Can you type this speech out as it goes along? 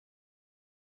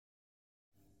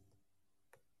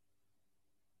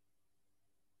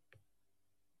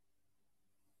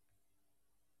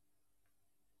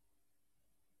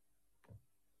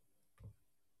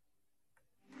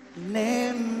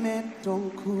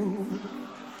tonku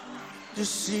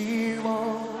Desiwo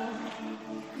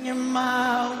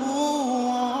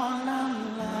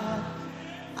Nyemauonamla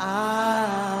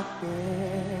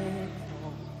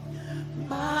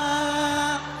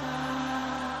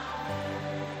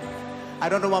I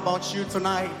don't know about you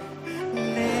tonight.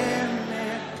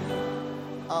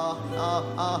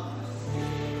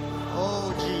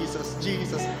 Oh Jesus,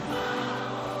 Jesus.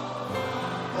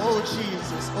 Oh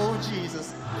Jesus, oh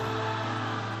Jesus.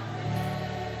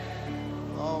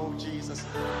 Oh Jesus.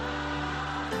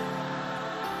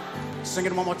 Sing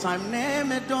it one more time.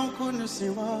 Neme don't couldn't see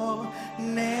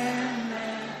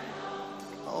Neme.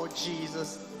 Oh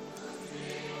Jesus.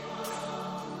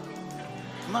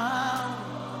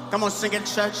 Come on, sing it,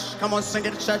 church. Come on, sing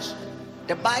it, church.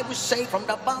 The Bible says, from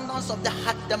the abundance of the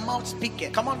heart, the mouth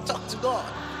speaketh. Come on, talk to God.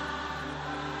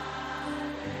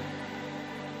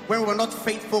 When we were not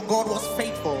faithful, God was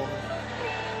faithful.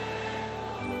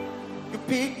 You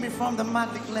picked me from the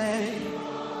mighty clay.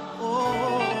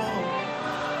 Oh.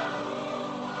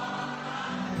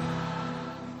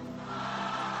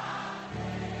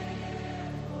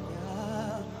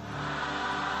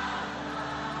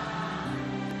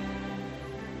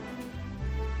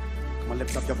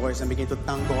 Lift up your voice and begin to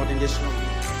thank God in this room.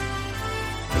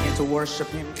 Begin to worship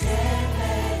Him.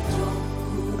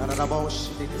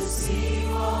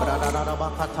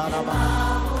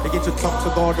 Begin to talk to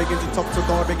God. Begin to talk to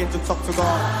God. Begin to talk to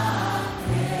God.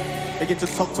 Begin to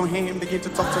talk to Him. Begin to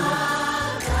talk to Him.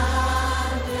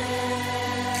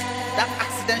 That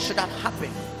accident should have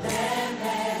happened,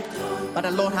 but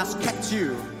the Lord has kept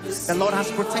you. The Lord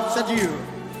has protected you.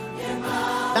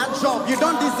 That job, you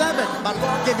don't deserve it, but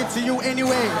God gave it to you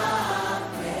anyway.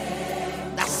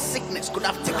 That sickness could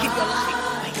have taken your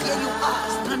life, but here you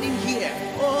are, standing here.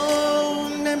 Oh,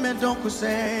 neme don't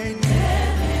say,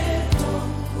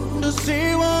 no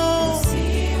see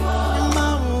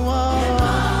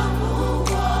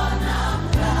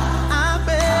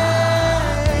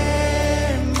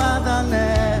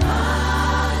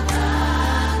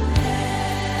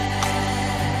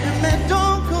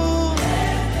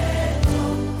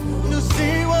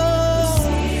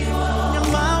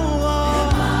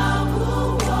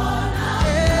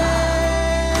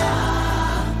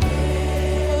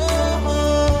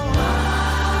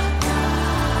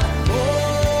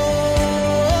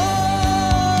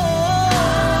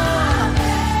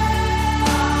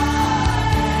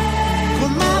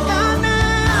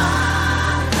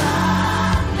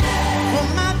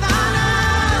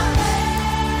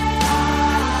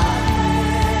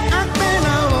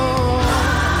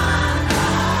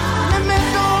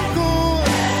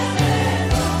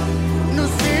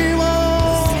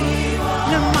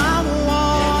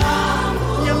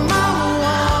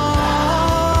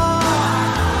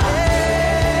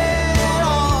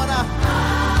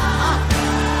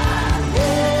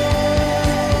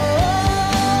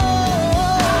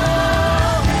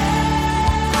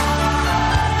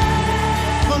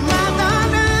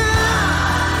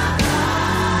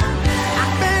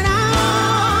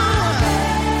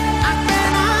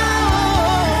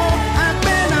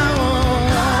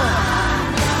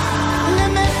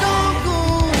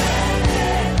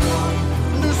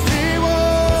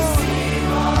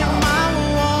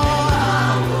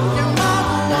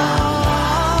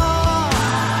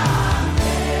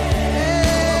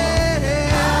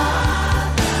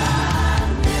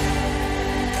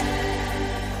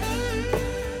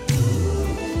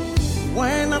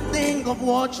of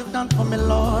what you've done for me,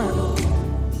 Lord.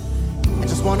 I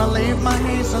just want to lift my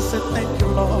hands and say thank you,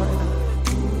 Lord.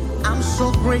 I'm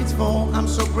so grateful, I'm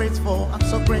so grateful, I'm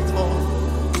so grateful.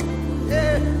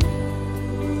 Yeah.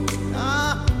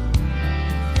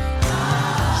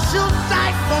 You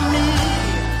died for me.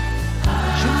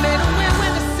 You made a way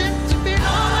when there seemed to be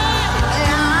no way.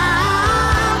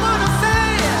 I want to say,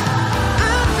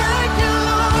 I thank you,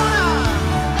 Lord.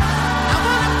 I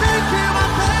want to thank you, I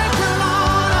thank you,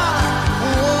 Lord.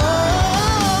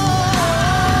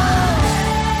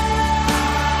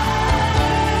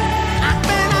 I've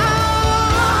been out.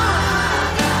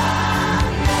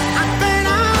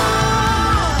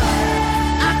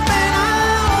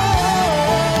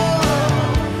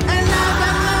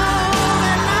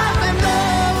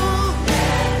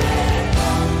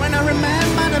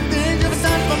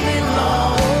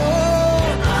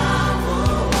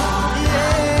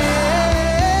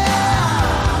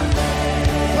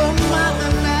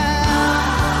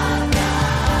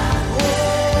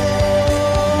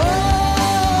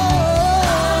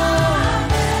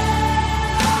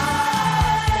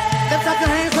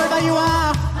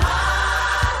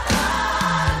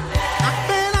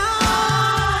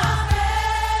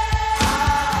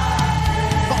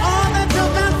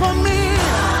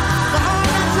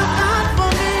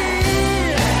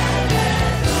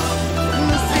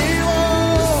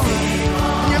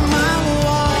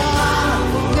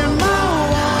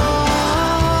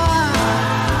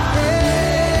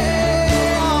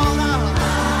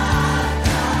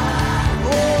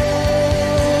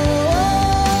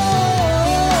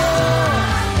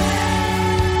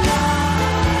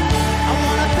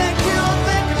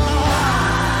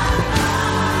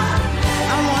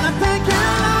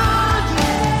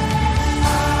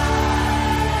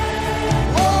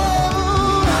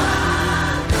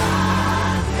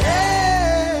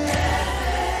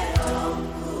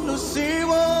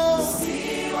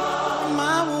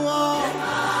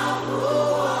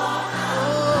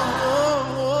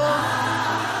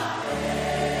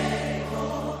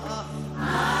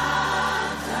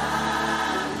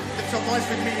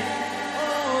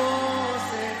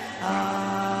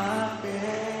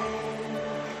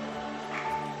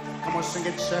 Come on, sing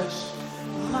it, church.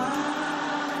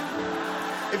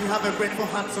 If you have a grateful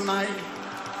heart tonight,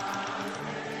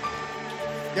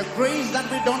 the grace that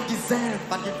we don't deserve,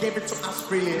 but you gave it to us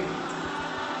freely.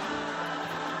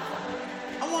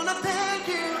 I want to thank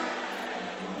you.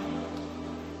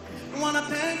 I want to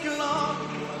thank you, Lord.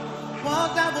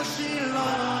 What that was she,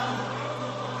 Lord.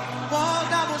 What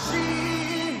that was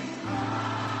she.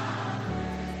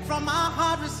 From our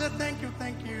heart we said thank you,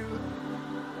 thank you.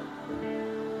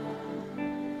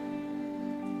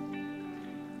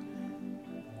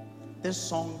 This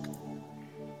song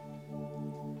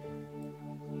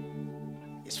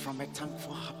is from a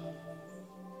thankful heart.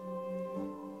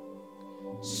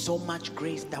 So much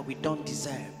grace that we don't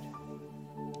deserve.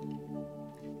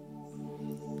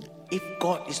 If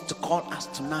God is to call us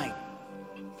tonight,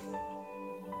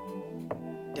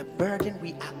 the burden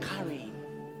we are carrying,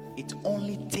 it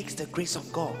only takes the grace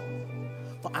of God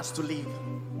for us to live.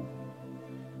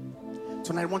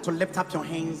 Tonight I want to lift up your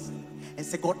hands and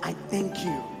say, God, I thank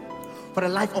you for the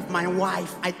life of my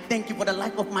wife. I thank you for the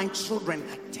life of my children.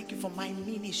 I thank you for my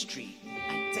ministry.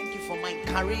 I thank you for my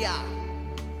career.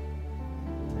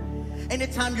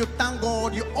 Anytime you thank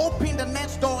God, you open the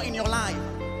next door in your life.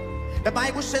 The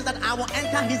Bible says that I will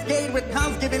enter his gate with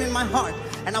thanksgiving in my heart,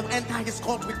 and I will enter his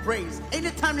court with praise.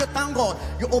 Anytime you thank God,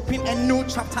 you open a new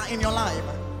chapter in your life.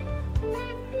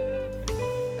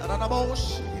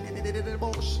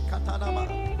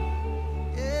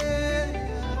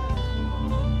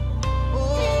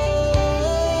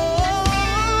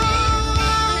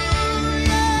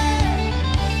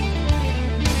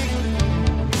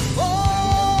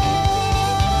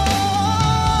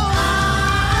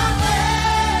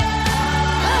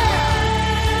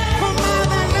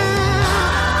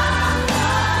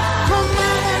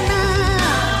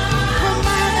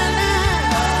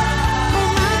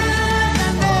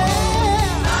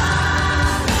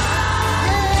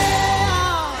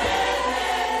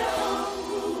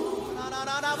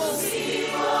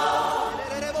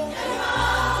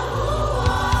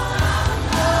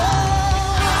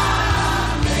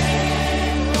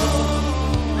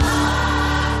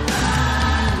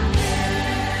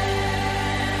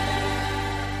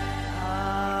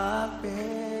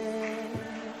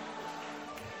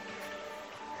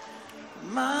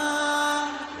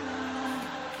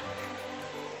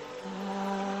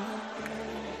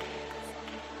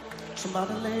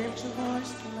 Somebody lift your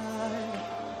voice tonight.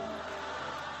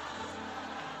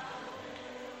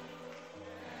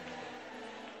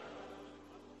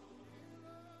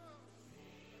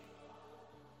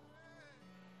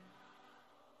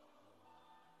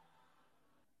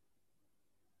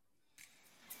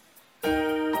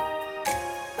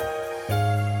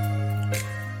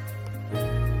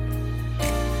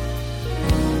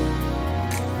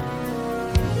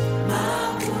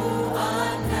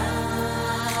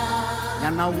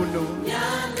 Yanawunu,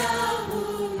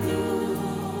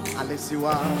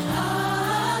 Alesiwa,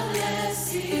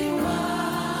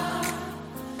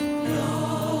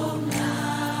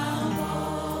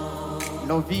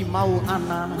 Novi Mau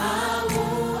Anna.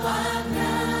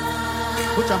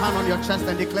 Put your hand on your chest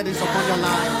and declare this upon your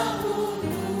life.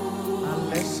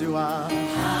 Alesiwa,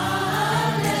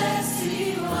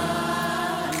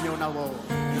 Yonawo.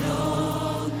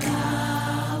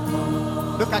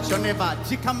 Look at your neighbor.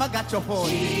 Chikamaga chopo.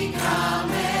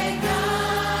 Chikamega.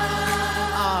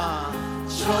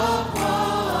 Chopo.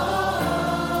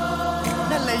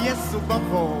 Nele Yesu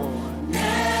boko.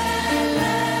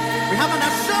 We have an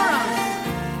assurance.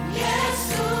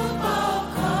 Yesu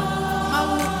boko. Mau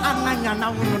ananya na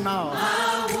wunu now.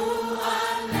 Mau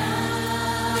ananya.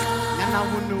 Yana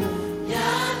wunu.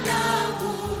 Yana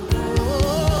wunu.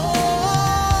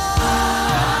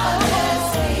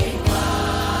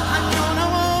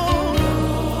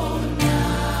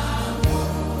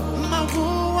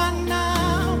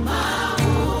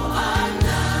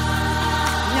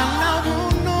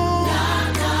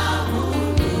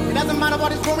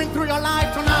 What is going through your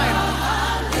life tonight?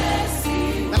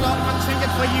 The Lord can change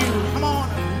it for you. Come on.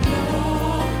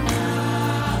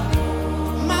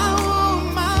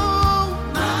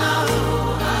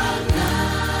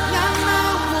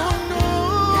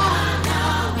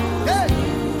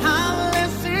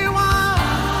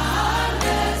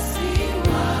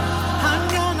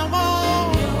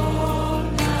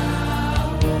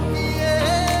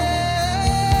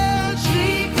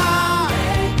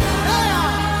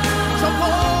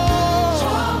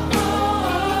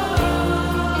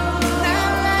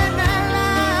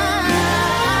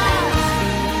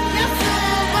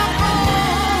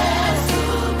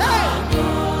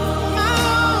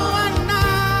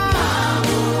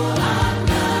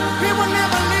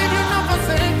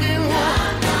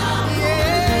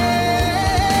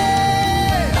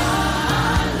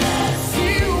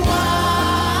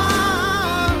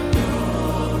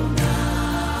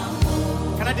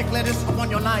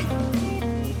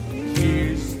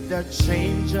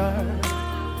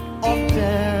 of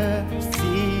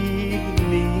destiny.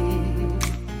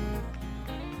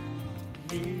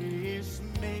 He's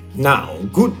making Now,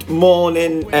 good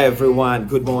morning, everyone.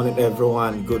 Good morning,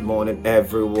 everyone. Good morning,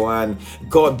 everyone.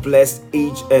 God bless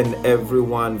each and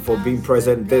everyone for being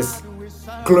present this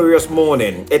glorious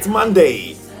morning. It's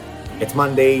Monday. It's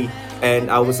Monday, and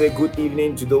I will say good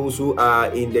evening to those who are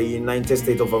in the United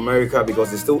States of America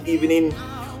because it's still evening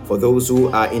for those who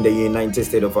are in the United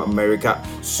States of America.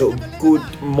 So, good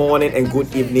morning and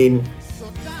good evening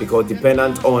because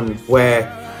dependent on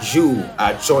where you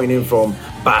are joining from,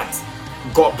 but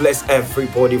God bless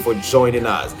everybody for joining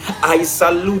us. I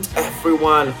salute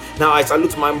everyone. Now I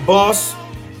salute my boss,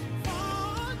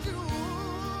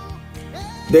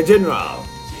 the general.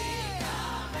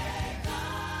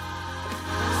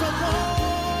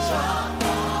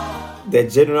 The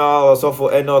general also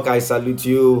for Enoch, I salute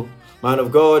you. Man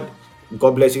of God,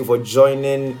 God bless you for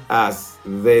joining us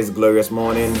this glorious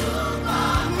morning.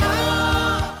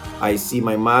 I see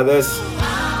my mothers,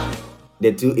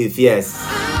 the two Ephias.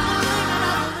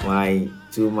 My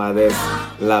two mothers,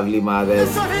 lovely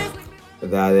mothers.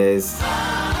 That is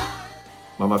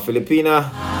Mama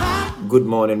Filipina. Good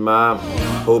morning, Mom.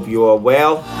 Hope you are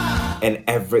well and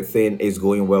everything is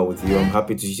going well with you. I'm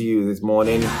happy to see you this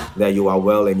morning that you are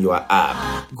well and you are up.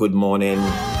 Good morning.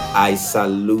 I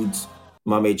salute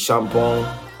Mama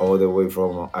Champong all the way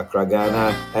from Accra,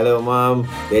 Ghana. Hello, Mom.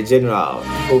 The General.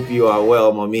 Hope you are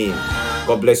well, Mommy.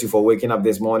 God bless you for waking up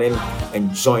this morning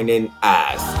and joining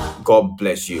us. God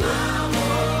bless you.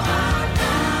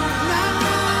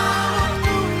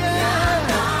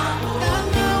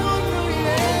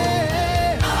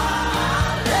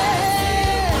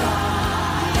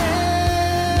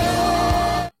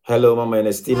 Hello, Mama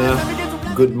Ernestina.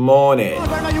 Good morning.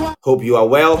 Hope you are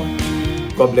well.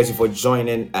 God bless you for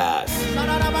joining us.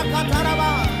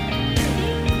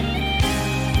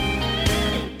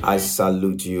 I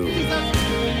salute you.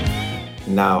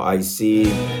 Now I see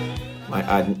my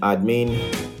admin,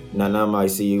 Nanam, I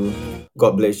see you.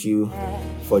 God bless you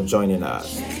for joining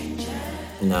us.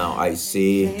 Now I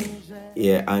see,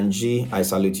 Angie. I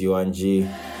salute you, Angie.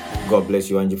 God bless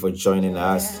you, Angie, for joining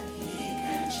us.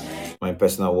 My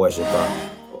personal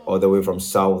worshiper, all the way from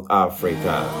South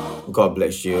Africa. God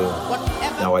bless you.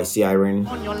 Now I see Irene,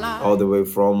 all the way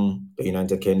from the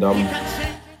United Kingdom.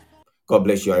 God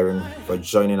bless you, Irene, for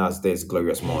joining us this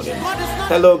glorious morning.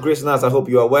 Hello, Grace Nas. I hope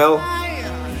you are well.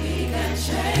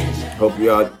 Hope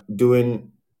you are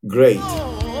doing great.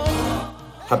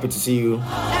 Happy to see you.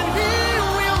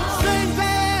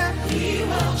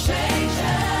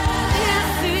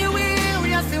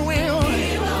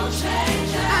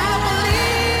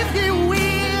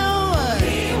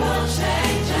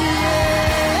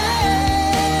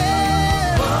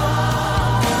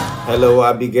 Hello,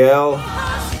 Abigail,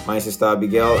 my sister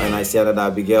Abigail, and I see another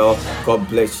Abigail. God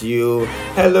bless you.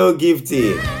 Hello,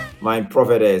 Gifty, my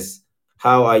prophetess.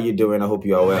 How are you doing? I hope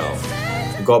you are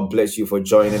well. God bless you for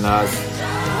joining us.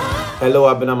 Hello,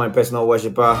 Abena, my personal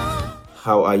worshiper.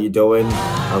 How are you doing?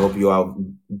 I hope you are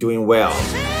doing well.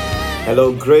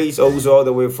 Hello, Grace, also all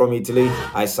the way from Italy.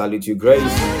 I salute you, Grace.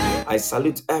 I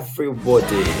salute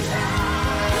everybody.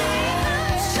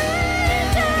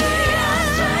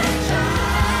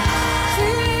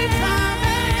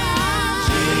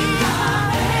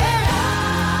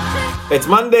 It's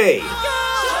Monday,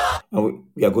 and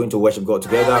we are going to worship God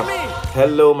together.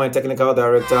 Hello, my technical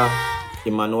director,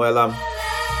 Emanuela,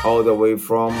 all the way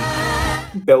from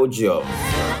Belgium,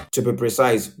 to be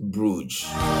precise, Bruges.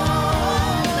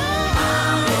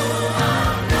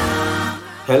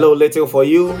 Hello, Little for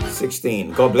You,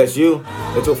 16. God bless you.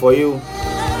 Little for You.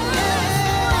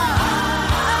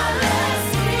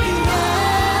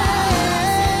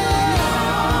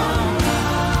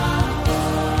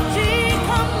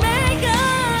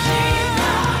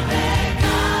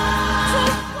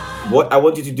 What I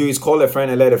want you to do is call a friend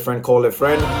and let a friend call a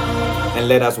friend and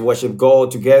let us worship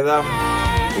God together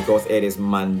because it is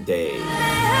Monday.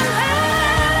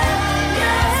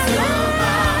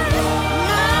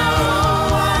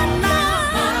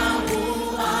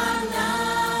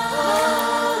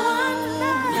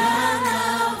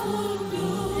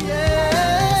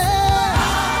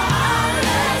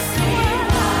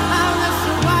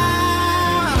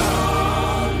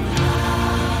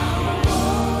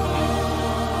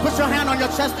 Put your hand on your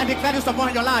chest and declare this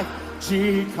upon your life.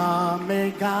 Chica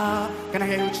Mega. Can I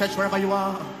hear you, church, wherever you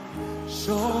are?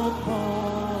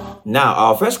 Now,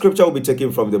 our first scripture will be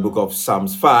taken from the book of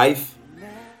Psalms 5,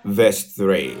 verse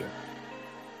 3.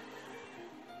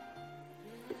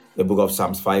 The book of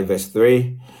Psalms 5, verse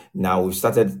 3. Now, we've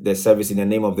started the service in the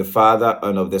name of the Father,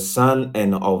 and of the Son,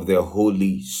 and of the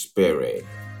Holy Spirit.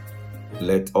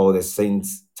 Let all the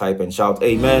saints type and shout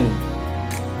amen.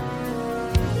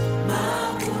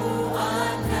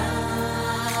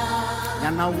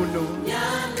 Yana wunu.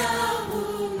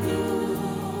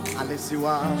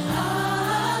 Alesiwa.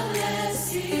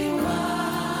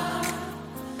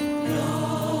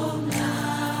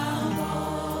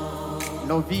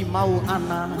 Novi mau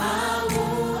ana.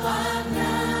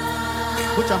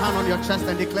 Put your hand on your chest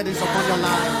and declare this upon your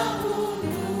life.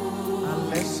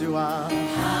 Alesiwa.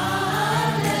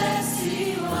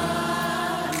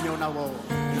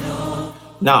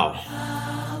 Now,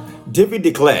 David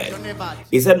declared,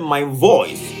 he said, my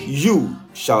voice you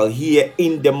shall hear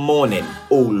in the morning,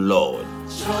 O Lord.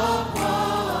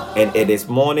 And it is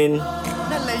morning.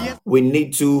 We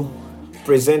need to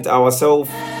present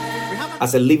ourselves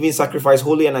as a living sacrifice,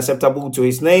 holy and acceptable to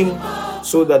his name,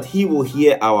 so that he will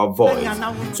hear our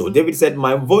voice. So David said,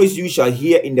 my voice you shall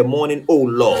hear in the morning, O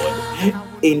Lord.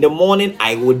 In the morning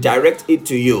I will direct it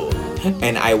to you,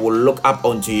 and I will look up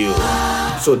unto you.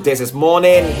 So this is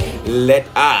morning. Let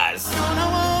us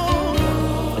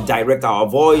direct our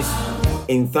voice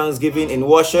in thanksgiving, in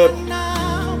worship. It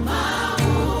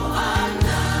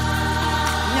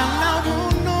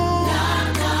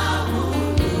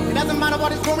doesn't matter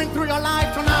what is going through your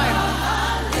life tonight.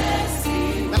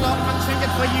 The Lord can change it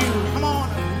for you. Come on.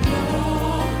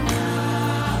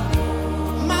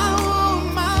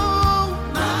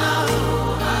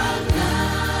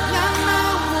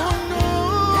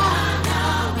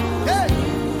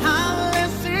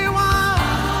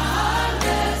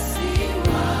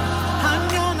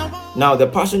 Now the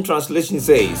Passion Translation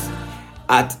says,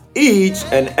 at each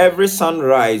and every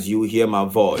sunrise you hear my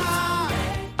voice,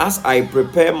 as I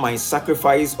prepare my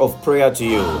sacrifice of prayer to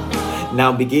you.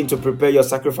 Now begin to prepare your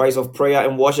sacrifice of prayer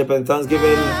and worship and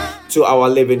thanksgiving to our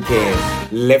living King.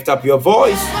 Lift up your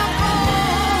voice.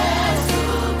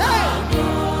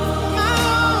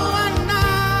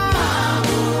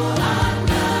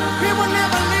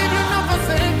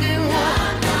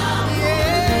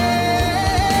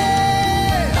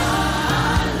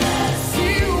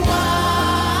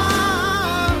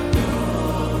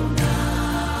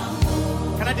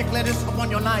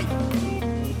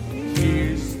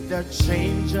 The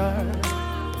changer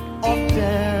of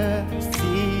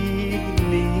destiny.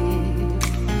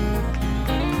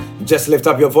 Just lift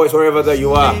up your voice wherever that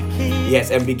you are.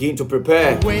 Yes, and begin to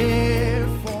prepare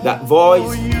that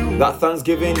voice, that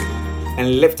thanksgiving,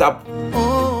 and lift up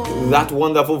that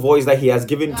wonderful voice that he has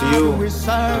given to you,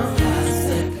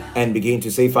 and begin to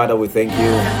say, Father, we thank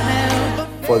you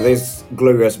for this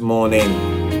glorious morning.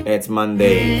 It's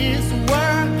Monday.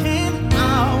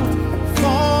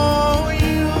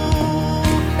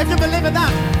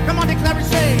 That. Come on, declare it,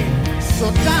 say.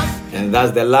 So and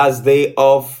that's the last day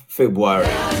of February.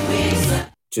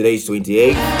 Today is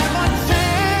 28th.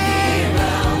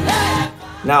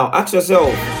 Now ask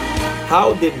yourself,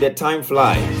 how did the time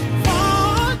fly?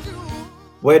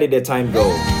 Where did the time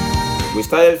go? We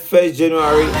started 1st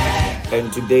January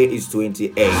and today is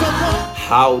 28th.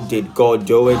 How did God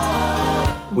do it?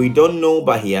 We don't know,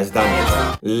 but he has done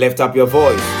it. Lift up your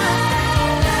voice.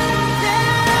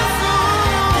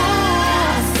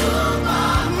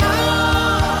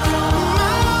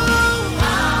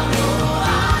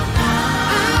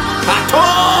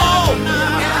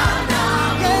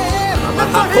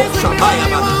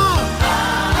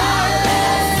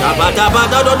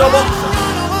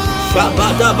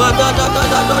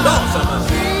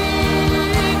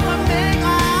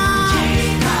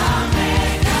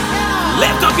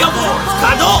 Lift up your voice.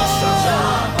 Kadosh.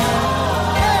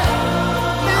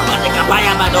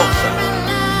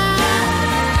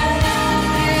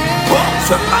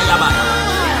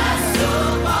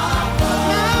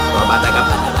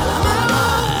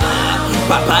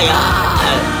 Papaya,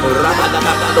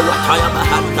 Rabadabadu, Wataya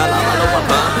Mahantala,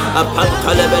 a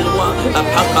Pantalebelua, a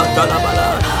Papatalabala,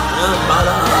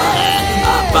 Papaya,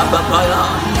 Papaya,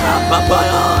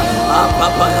 Papaya,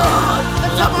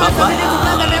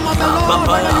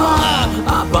 Papaya,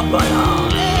 Papaya,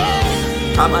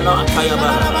 Kamana Tayaba.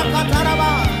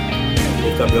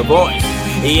 Lift up your voice.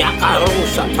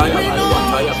 Yakarusha Tayaba,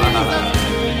 Watayaba.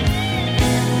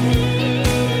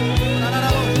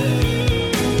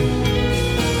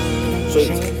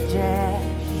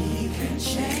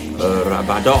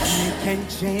 Rabados. He can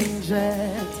change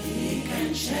it. He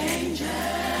can change it.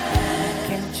 He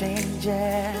can change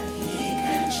it. He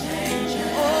can change it.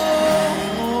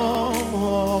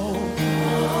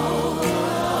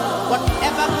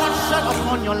 Whatever God set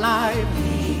upon your life,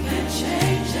 He can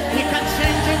change it. He can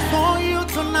change it for you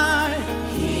tonight.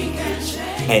 He can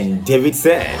change it. And David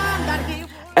said,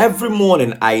 every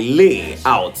morning I lay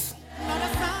out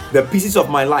the pieces of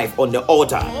my life on the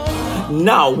altar.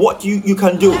 Now, what you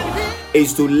can do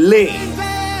is to lay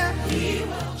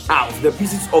out the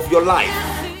pieces of your life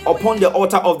upon the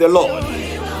altar of the Lord.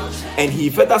 And he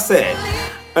further said,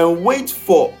 and wait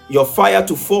for your fire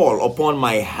to fall upon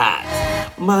my heart.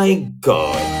 My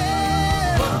God,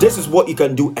 this is what you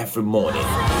can do every morning.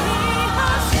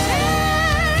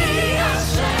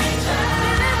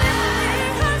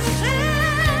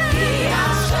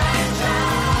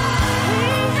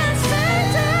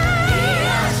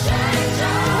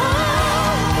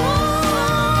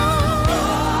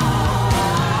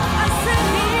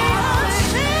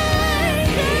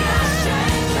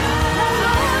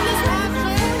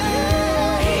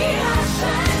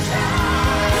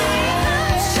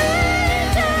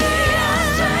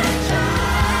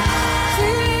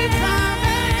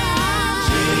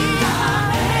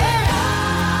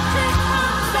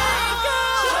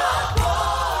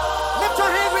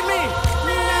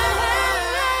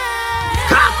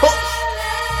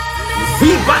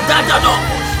 Viva da da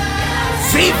nomos,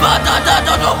 viva da da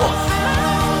da nomos.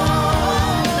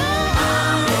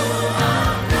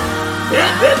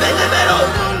 Ebelebelo,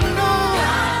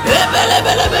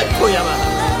 ebelebelebe kuyama.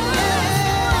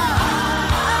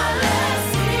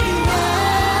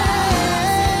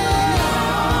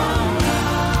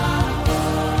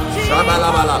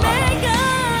 Shabalabalaba.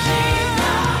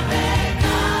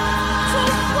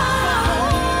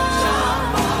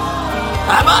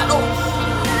 Abano.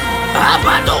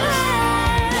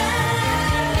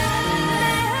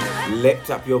 Lift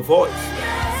up your voice.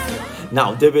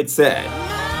 Now, David said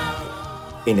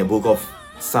in the book of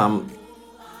Psalm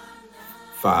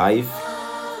 5,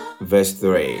 verse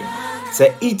 3,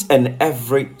 say, each and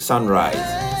every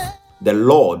sunrise, the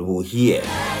Lord will hear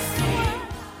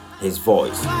his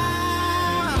voice.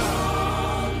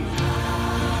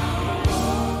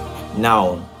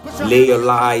 Now, lay your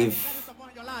life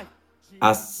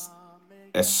as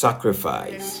a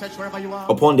sacrifice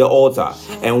upon the altar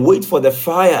and wait for the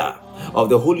fire of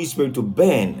the Holy Spirit to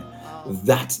burn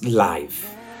that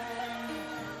life.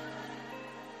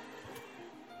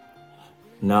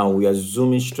 Now we are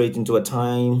zooming straight into a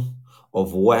time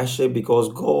of worship, because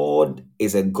God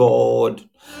is a God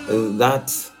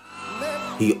that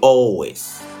he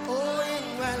always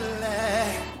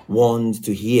wants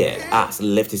to hear us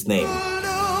lift his name.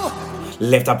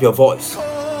 Lift up your voice.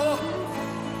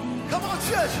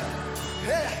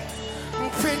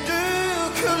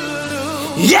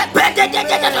 Yeah,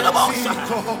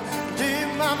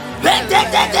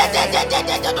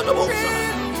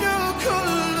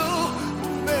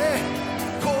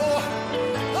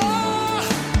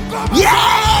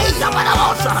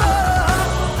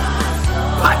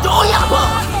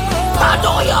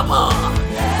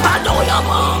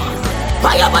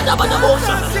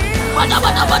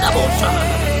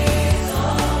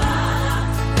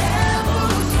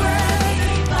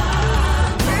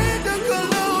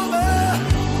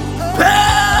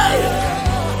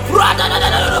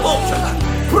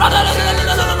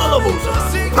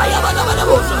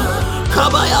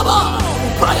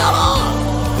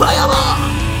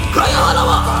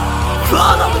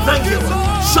 Father, we thank you.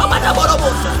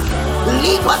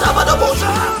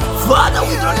 Father,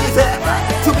 we don't deserve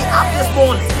to be up this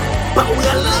morning, but we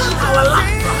are laying our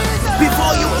life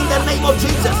before you in the name of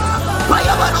Jesus.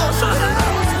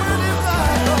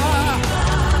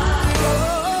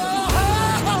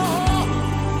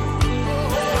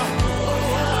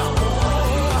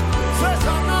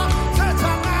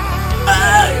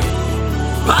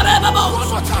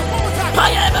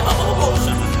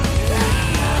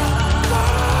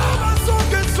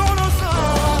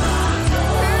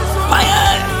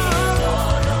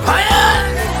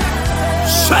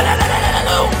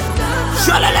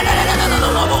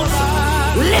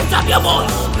 Lift up your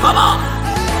voice. Come on.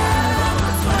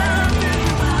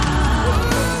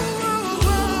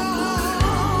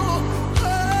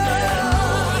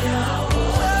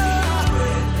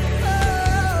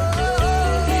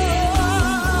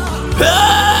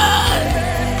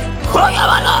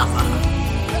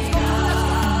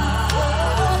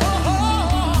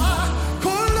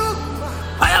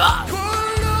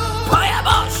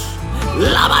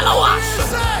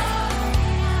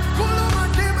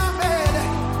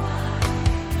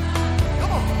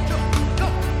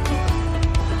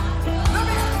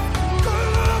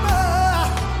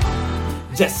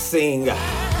 Just sing.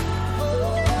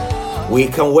 We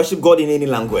can worship God in any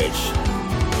language.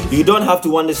 You don't have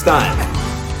to understand.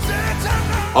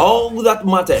 All that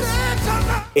matters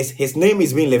is his name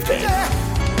is being lifted.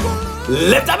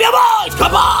 Lift up your voice.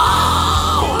 Come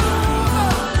on.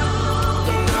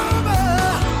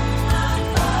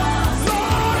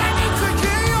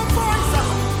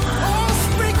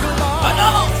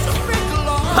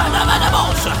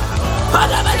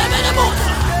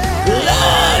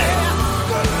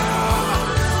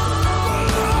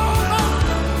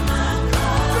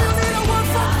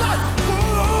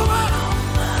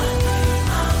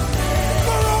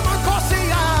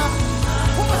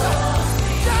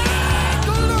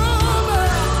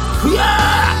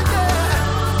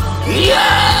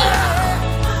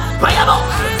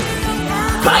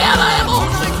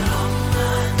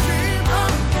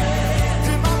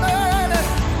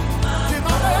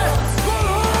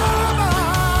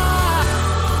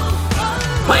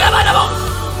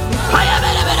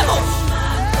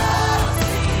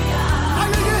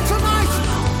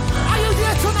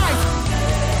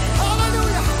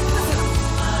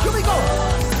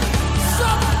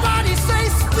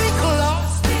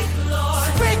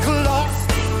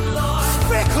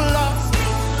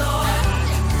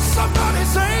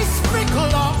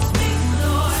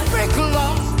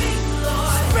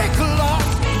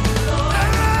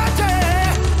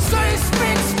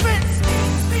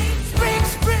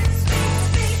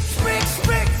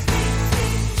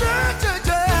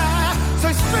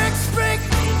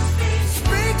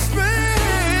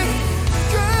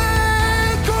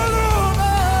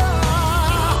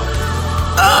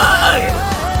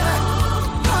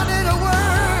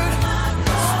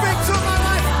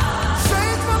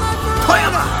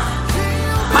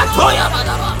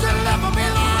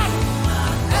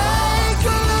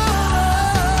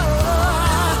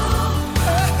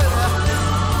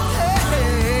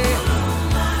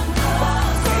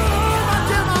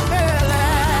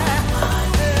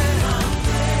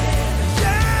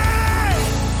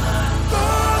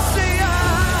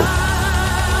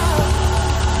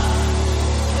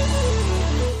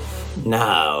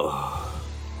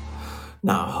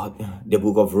 Now, the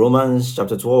book of Romans,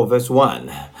 chapter 12, verse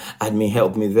 1. Admin,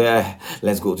 help me there.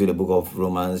 Let's go to the book of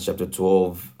Romans, chapter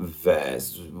 12,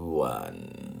 verse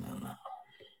 1.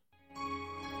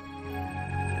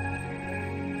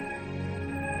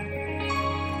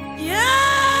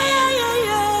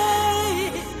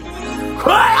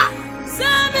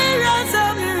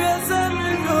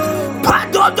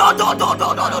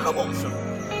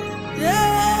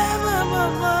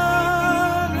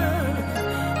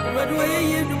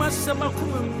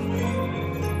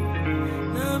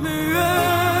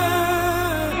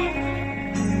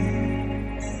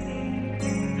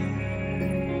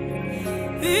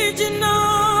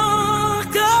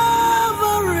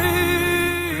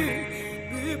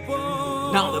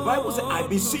 Now the Bible says, I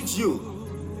beseech you,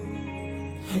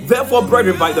 therefore,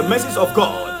 brethren, by the mercies of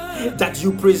God, that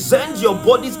you present your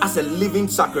bodies as a living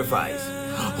sacrifice,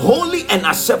 holy and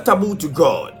acceptable to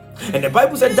God. And the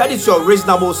Bible said that is your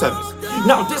reasonable service.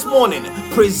 Now this morning,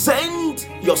 present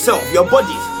yourself, your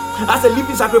bodies, as a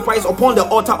living sacrifice upon the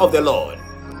altar of the Lord.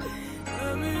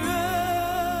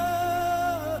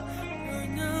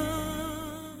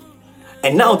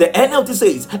 And now the NLT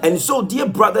says, and so, dear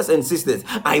brothers and sisters,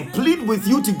 I plead with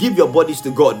you to give your bodies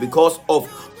to God because of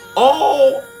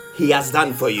all He has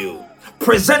done for you.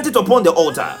 Present it upon the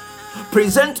altar.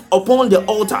 Present upon the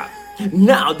altar.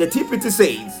 Now the TPT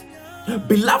says,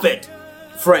 beloved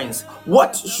friends,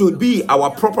 what should be our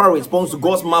proper response to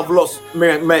God's marvelous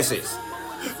mercies?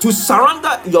 To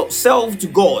surrender yourself to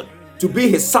God, to be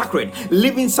His sacred,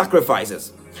 living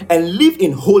sacrifices, and live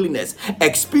in holiness,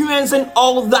 experiencing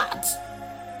all that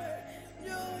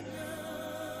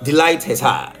delight His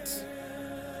heart.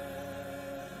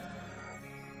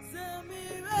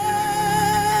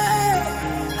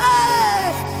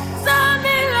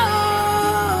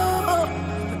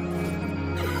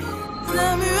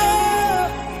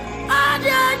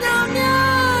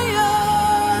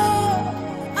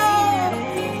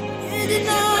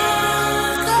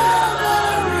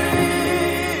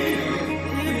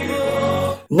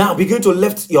 Now begin to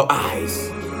lift your eyes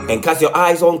and cast your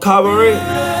eyes on Calvary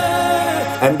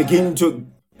and begin to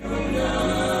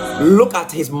look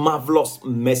at His marvelous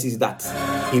mercies that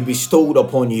He bestowed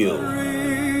upon you.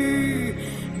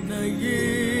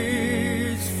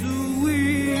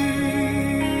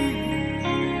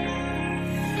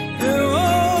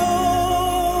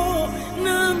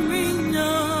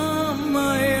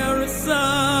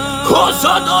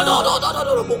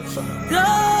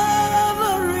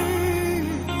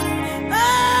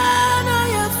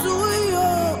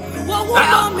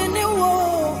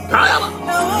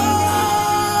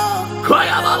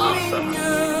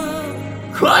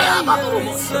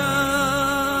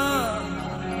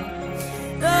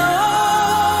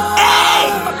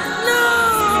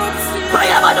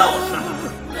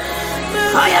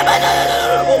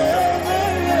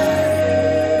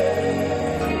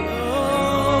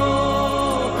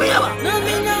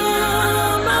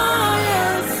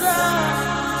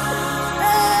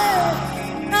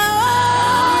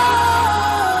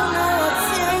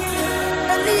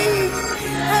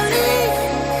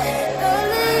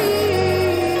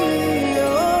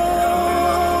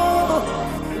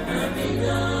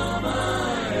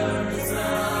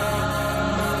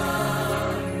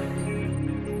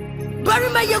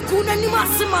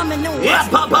 Yeah,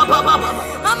 papa, papa.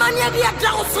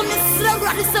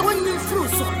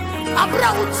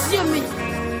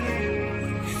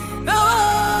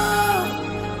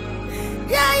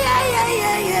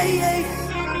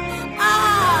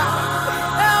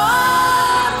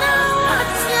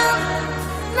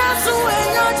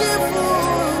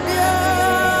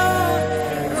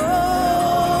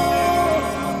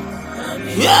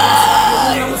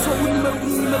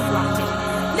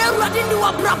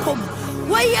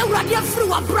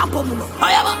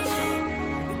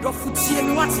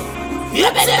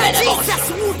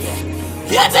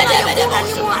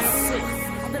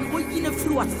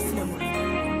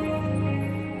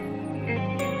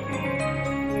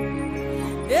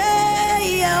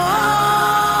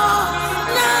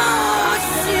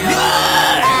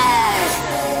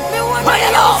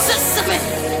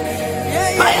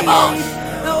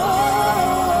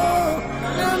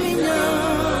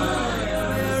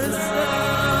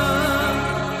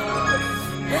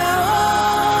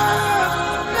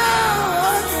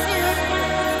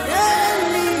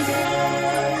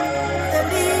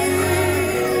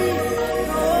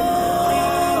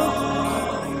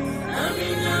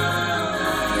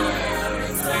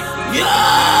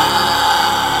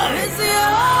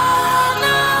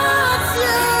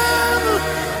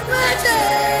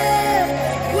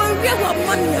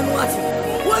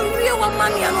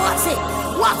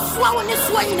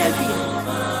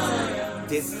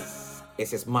 This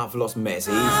is his marvelous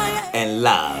mercy and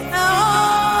love.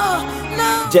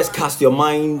 Just cast your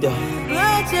mind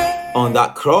on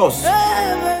that cross.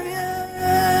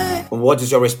 What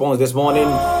is your response this morning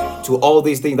to all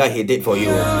these things that he did for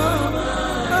you?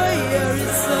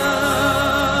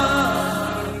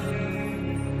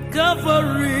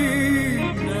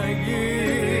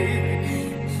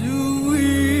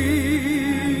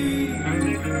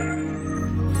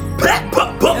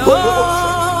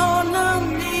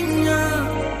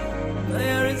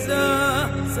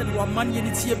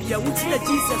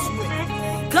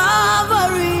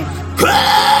 Calvary,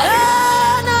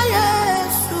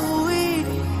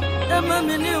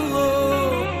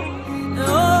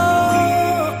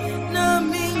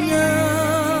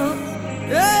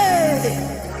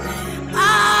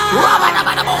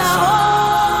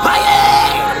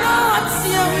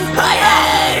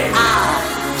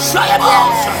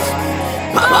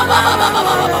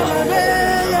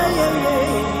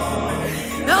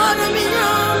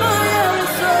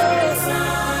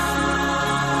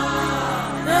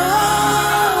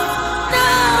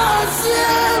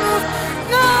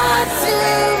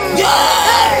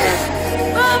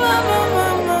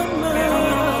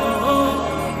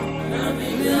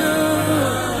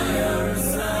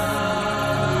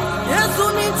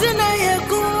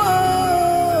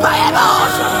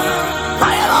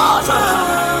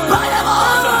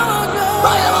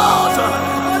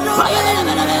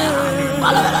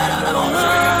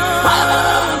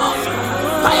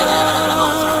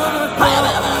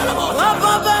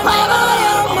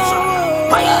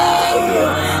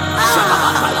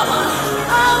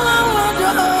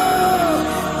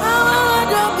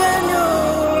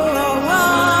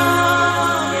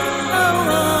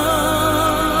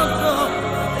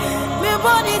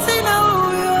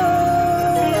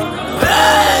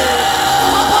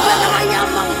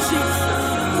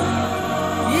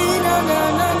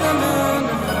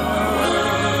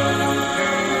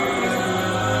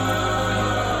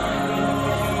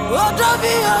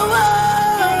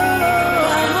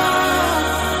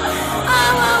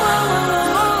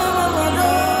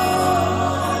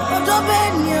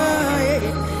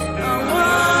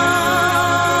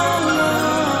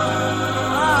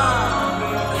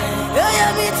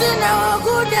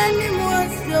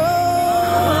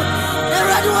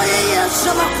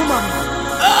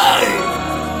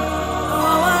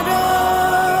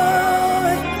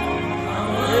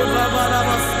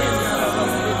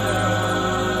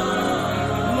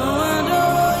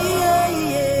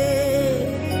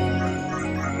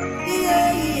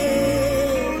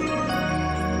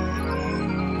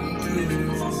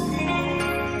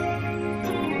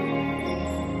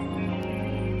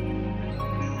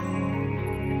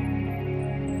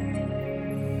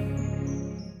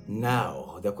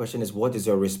 Now, the question is, what is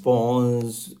your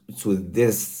response to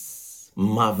this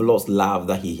marvelous love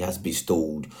that he has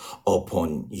bestowed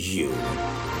upon you?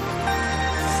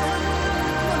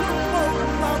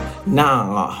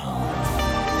 Now,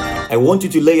 I want you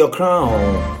to lay your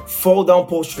crown, fall down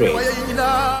prostrate,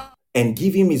 and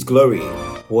give him his glory,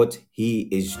 what he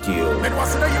is due.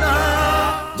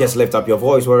 Just lift up your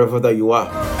voice wherever that you are.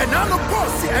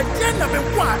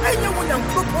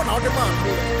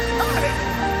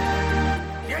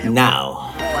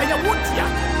 Now,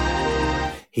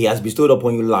 He has bestowed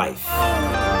upon you life.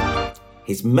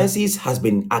 His mercies has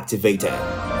been activated.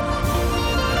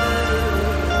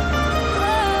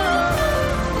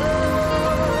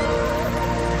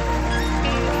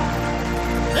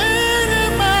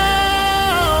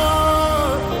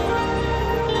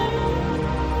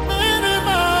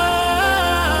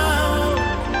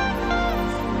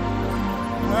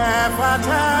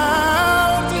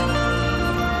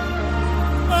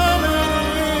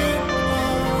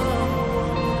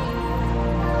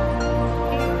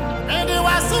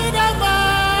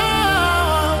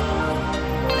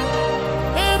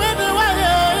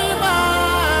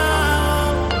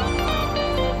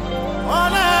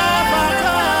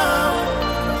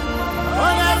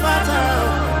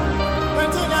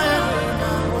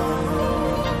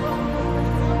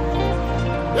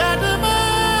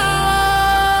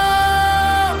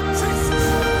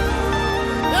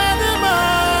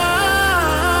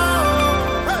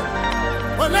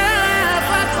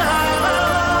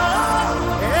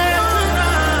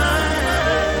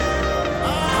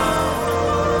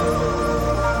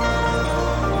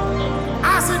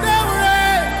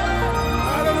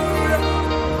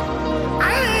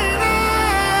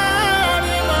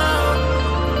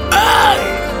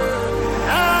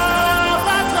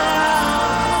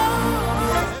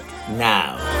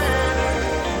 Now,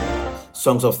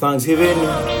 songs of thanksgiving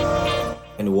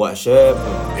and worship.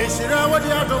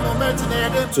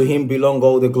 To him belong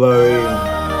all the glory.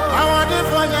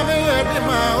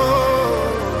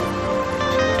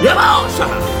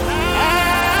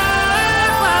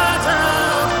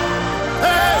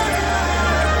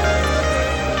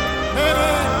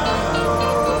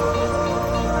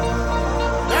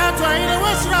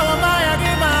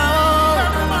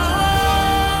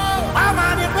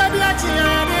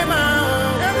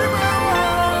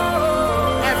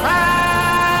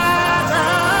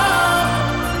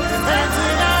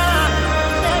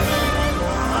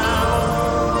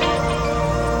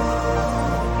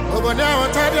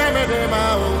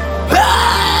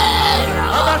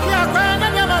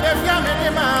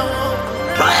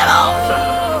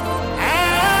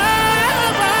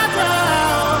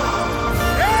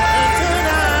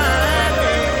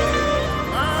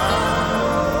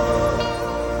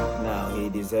 Now he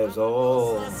deserves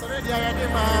all.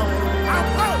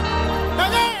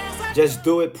 Just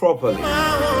do it properly.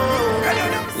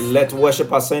 Let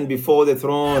worship ascend before the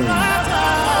throne.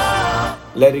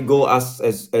 Let it go as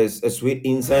a sweet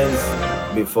incense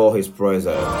before his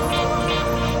presence.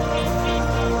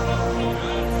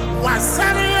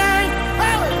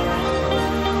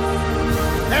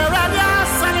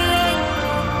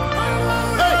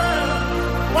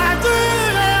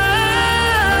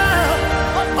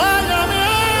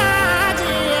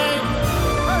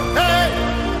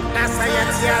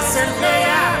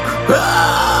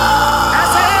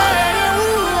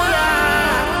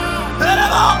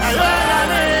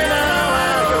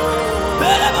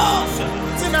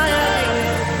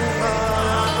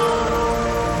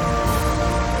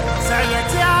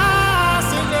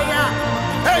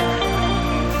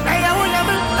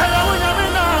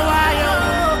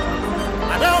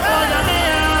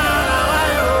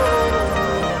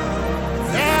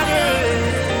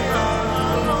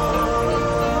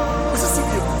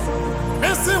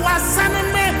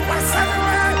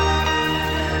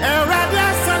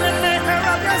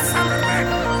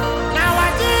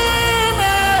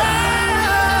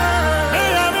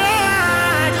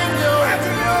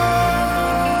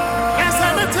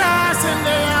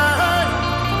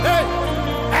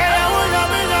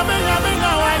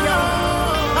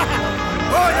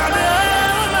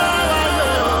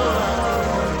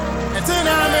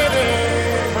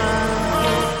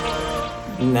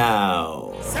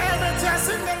 Now,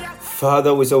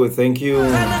 Father, we say we thank you.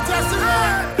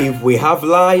 If we have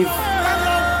life,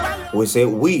 we say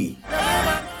we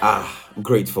are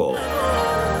grateful.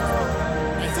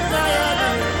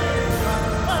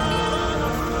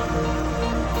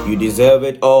 You deserve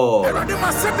it all.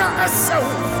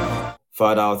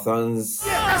 Father, our thanks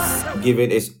give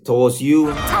it is towards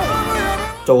you,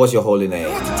 towards your holy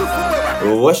name.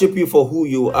 We worship you for who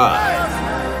you are.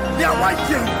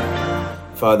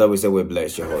 Father, we say we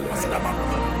bless your holy name.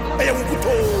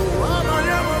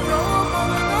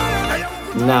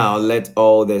 Now let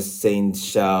all the saints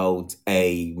shout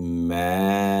amen,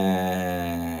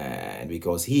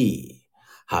 because he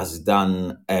has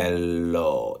done a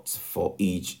lot for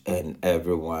each and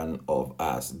every one of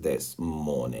us this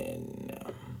morning.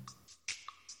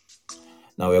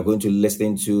 Now we are going to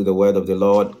listen to the word of the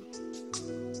Lord.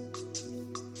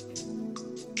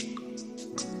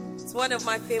 It's one of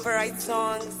my favorite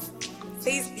songs.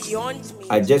 Face beyond me.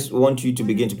 I just want you to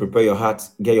begin to prepare your heart,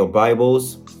 get your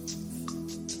Bibles,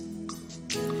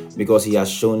 because He has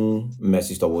shown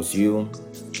mercy towards you.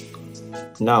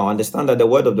 Now, understand that the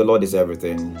word of the Lord is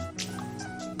everything.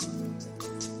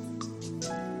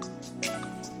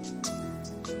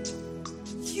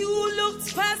 You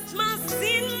looked past my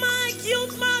sin, my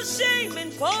guilt, my shame,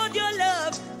 and poured your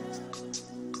love.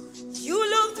 You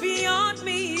looked beyond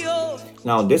me, oh.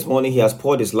 Now, this morning He has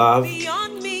poured His love.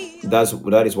 Beyond me.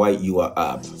 That is why you are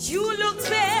up. You looked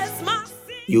past my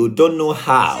sin. You don't know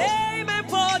how Shame and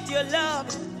poured your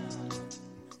love.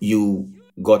 you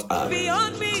got up,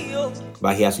 Beyond me, oh.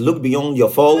 but He has looked beyond your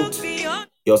fault, Beyond,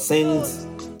 your sins,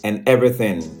 and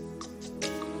everything,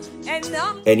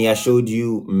 and He has showed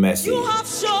you mercy. you have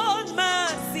shown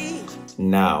mercy.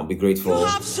 Now, be You grateful.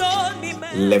 have shown me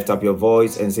mercy. Lift up your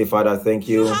voice and say, Father, thank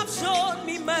You you. have shown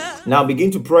me mercy. Now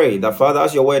begin to pray that, Father,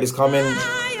 as your word is coming,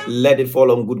 let it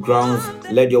fall on good grounds.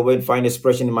 Let your word find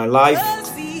expression in my life,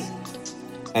 Mercy.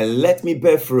 and let me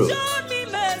bear fruit. Show me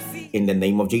mercy. In the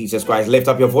name of Jesus Christ, lift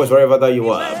up your voice wherever that you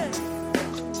are.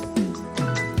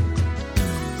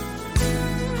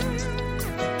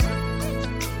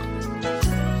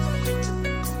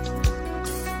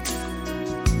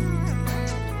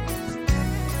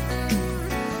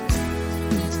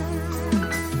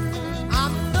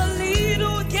 I'm the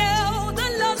little girl,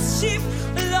 the lost sheep,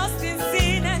 lost in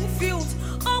sin and filth.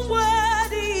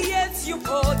 Unworthy, yet you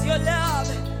poured your love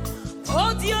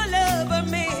on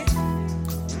me.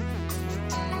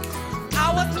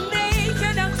 I was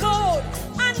naked and cold.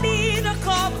 I need a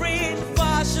covering,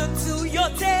 fashioned to your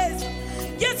taste.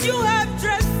 Yet you have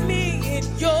dressed me in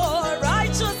your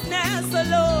righteousness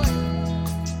alone.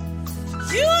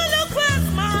 You look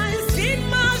past my sin,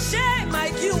 my shame, my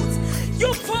guilt.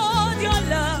 You poured your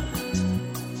love.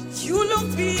 You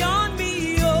looked beyond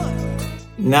me, oh.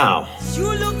 Now,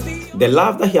 You looked beyond. the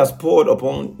love that He has poured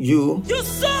upon you You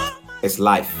saw is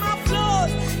life. my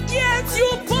flaws, yet you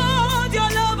poured your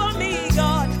love on me,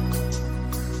 God.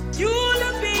 You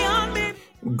look beyond me.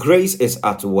 Grace is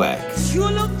at work. You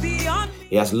look beyond me.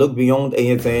 He has looked beyond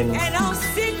anything, And I'll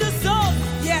sing the song.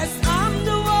 Yes, I'm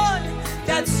the one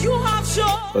that you have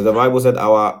shown. because the Bible said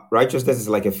our righteousness is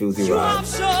like a filthy You rag. have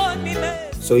shown me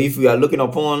mercy. So if we are looking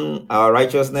upon our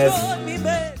righteousness, Shown me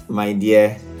mercy. my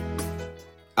dear,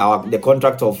 the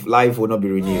contract of life will not be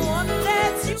renewed. One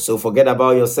that you So forget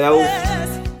about yourself,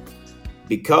 bless.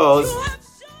 because You have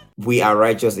shown. we are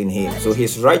righteous in Him. So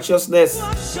His righteousness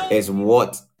is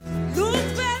what Look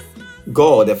past my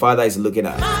God the Father is looking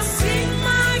at. sin,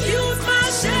 my guilt, my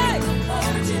shame.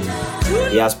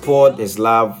 He has poured His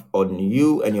love on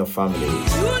you and your family.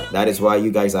 That is why you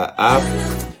guys are up.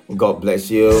 God bless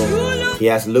you. He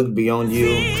has looked beyond you.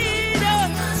 You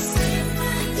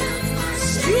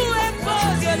have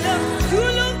poured your love. You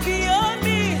look beyond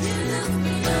me.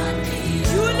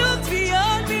 You look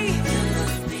beyond me.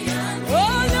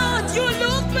 Oh Lord, you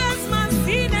look past my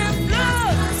sin and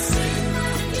blood.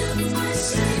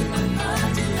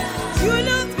 You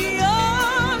look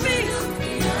beyond me.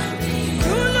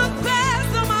 You look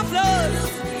past all my flaws.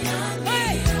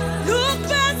 Hey, look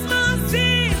past my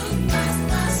sin.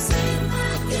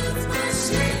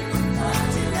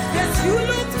 Yes, you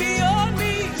look beyond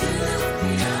me.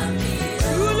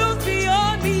 You look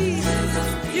beyond me.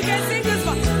 You can sing this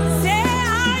one. Say,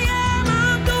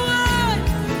 I'm the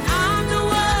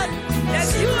one that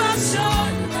you have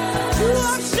shown. You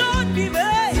have shown me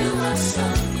mercy.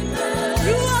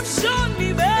 You have shown me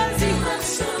mercy.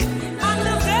 I'm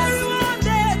the very one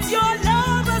that your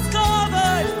love has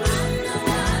covered.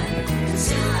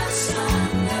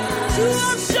 You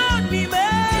have shown me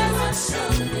mercy.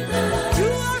 You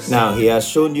have Now He has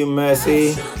shown you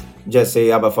mercy. Just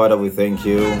say, Abba Father, we thank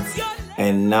you.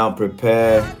 And now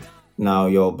prepare now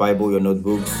your Bible, your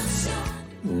notebooks.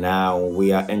 Now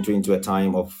we are entering into a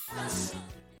time of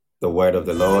the word of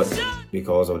the Lord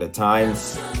because of the time. I'm the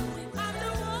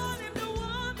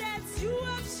one that you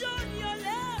have shown your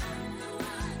love.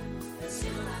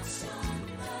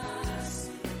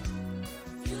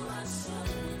 You have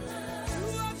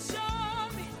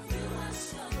shown me.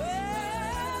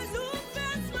 Well, look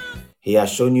past my He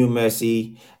has shown you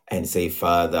mercy, and say,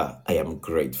 Father, I am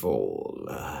grateful.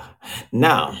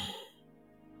 Now,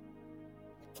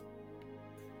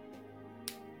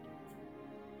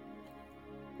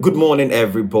 good morning,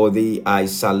 everybody. I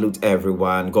salute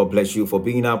everyone. God bless you for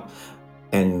being up,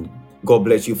 and God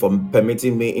bless you for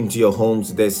permitting me into your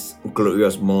homes this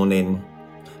glorious morning.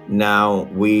 Now,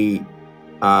 we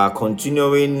are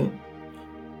continuing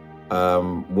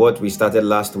what we started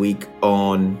last week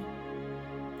on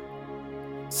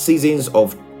seasons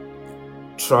of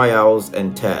trials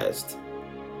and tests.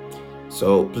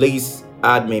 So please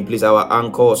add me, please, our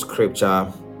anchor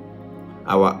scripture,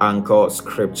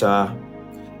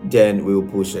 then we'll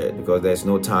push it because there's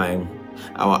no time.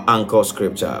 Our anchor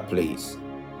scripture, please.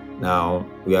 Now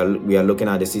we are looking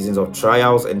at the seasons of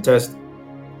trials and tests,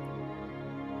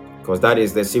 because that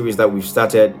is the series that we've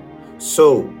started.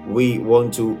 So we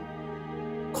want to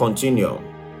continue.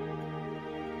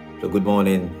 So good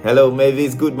morning. Hello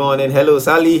Mavis, good morning. Hello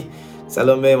Sally.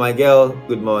 Salome, my girl,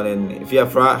 good morning.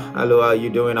 Fiafra, hello, how are you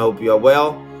doing? I hope you are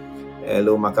well.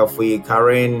 Hello Makafui,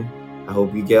 Karen, I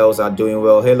hope you girls are doing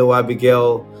well. Hello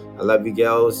Abigail, I love you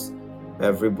girls.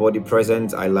 Everybody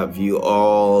present, I love you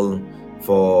all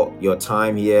for your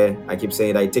time here. I keep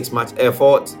saying that it takes much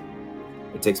effort.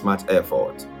 It takes much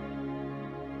effort.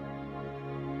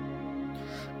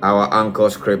 Our anchor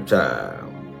scripture.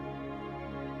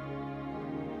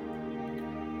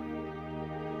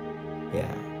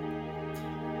 Yeah.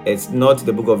 It's not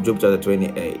the book of Job chapter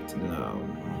 28. No.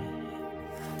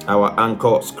 Our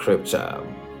anchor scripture.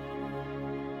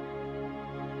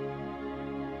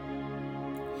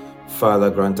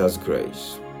 Father, grant us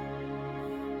grace.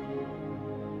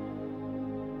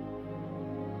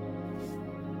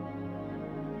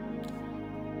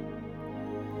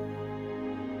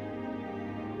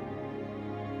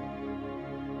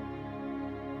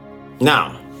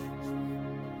 Now,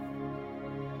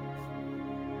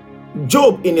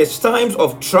 Job, in his times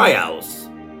of trials,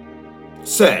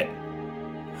 said,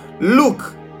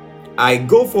 "Look, I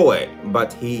go forward,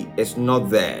 but he is not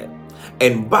there,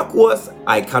 and backwards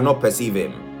I cannot perceive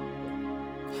him."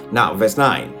 Now, verse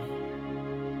 9.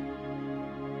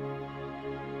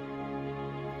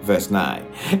 Verse 9.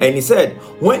 And he said,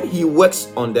 "When he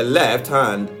works on the left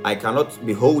hand, I cannot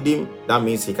behold him." That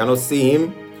means he cannot see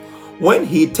him. "When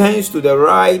he turns to the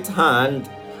right hand,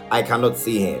 I cannot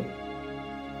see him."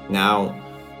 Now,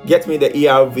 get me the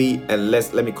ERV and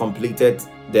let me complete it.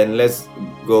 Then let's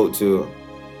go to,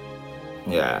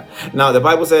 yeah. Now, the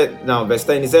Bible said, now verse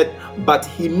 10, he said, "But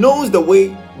he knows the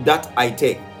way that I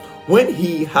take. When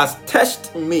he has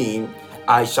tested me,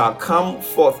 I shall come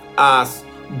forth as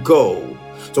gold."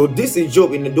 So this is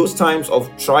Job in those times of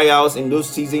trials, in those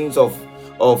seasons of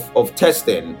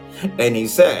testing. And he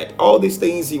said all these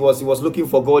things. He was looking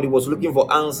for God. He was looking for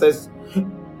answers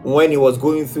when he was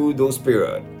going through those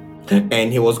periods.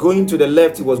 And he was going to the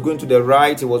left, he was going to the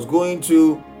right, he was going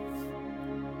to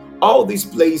all these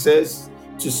places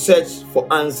to search for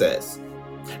answers.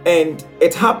 And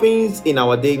it happens in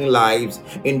our daily lives.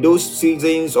 In those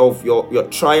seasons of your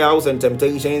trials and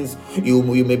temptations, you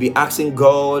may be asking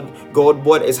God,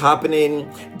 what is happening?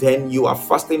 Then you are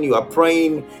fasting, you are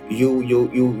praying,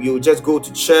 you just go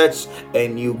to church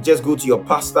and you just go to your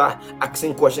pastor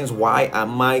asking questions. Why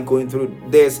am I going through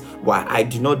this? Why I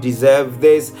do not deserve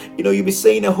this? You'll be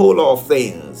saying a whole lot of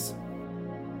things.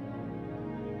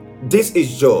 This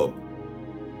is Job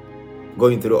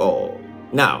going through all.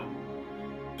 Now,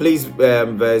 please,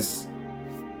 verse,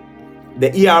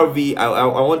 the ERV, I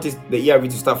want the ERV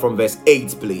to start from verse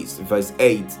 8, please. Verse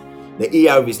 8. The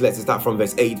ERV, let's start from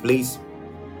verse 8, please.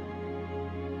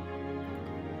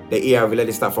 The ERV, let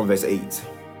it start from verse 8,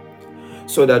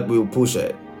 so that we'll push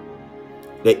it.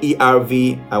 The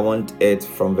ERV, I want it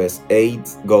from verse 8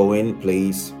 going,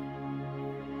 please.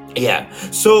 Yeah.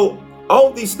 So, all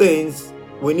these things,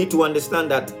 we need to understand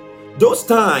that those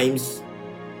times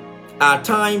are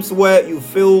times where you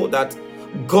feel that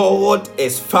God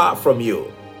is far from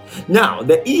you. Now,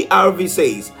 the ERV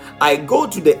says, "I go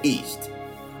to the east,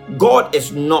 God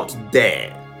is not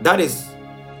there." That is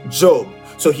Job.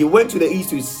 So he went to the east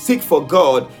to seek for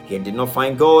God. He did not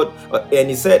find God. And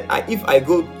he said, "If I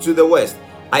go to the west,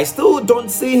 I still don't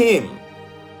see him."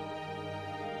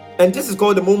 And this is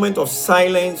called the moment of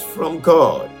silence from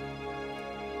God.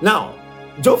 Now,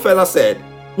 Job fella said,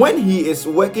 "When he is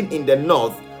working in the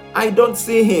north, I don't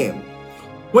see him.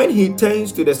 When he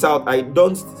turns to the south, I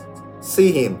don't see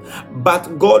him.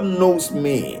 But God knows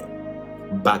me."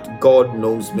 But God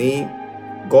knows me.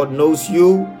 God knows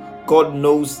you. God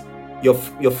knows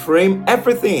your frame,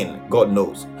 everything God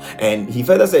knows. And he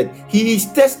further said, "He is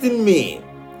testing me.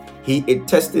 He is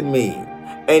testing me.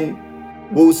 And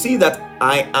we'll see that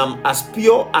I am as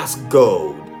pure as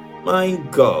gold." My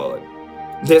God.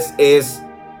 This is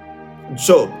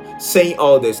Job saying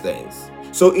all these things.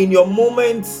 So in your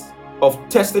moments of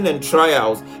testing and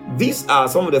trials, these are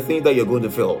some of the things that you're going to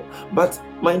feel. But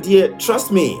my dear,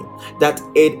 trust me that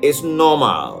it is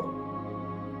normal,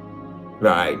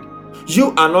 right?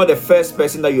 You are not the first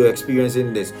person that you're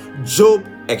experiencing this. Job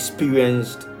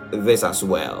experienced this as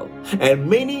well. And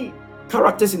many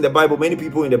characters in the Bible, many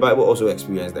people in the Bible also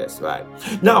experience this, right?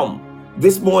 Now,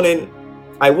 this morning,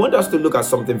 I want us to look at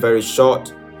something very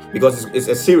short because it's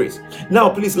a series. Now,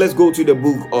 please, let's go to the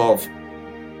book of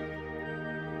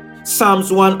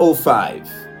Psalms 105.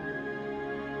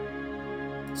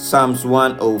 Psalms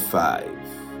 105.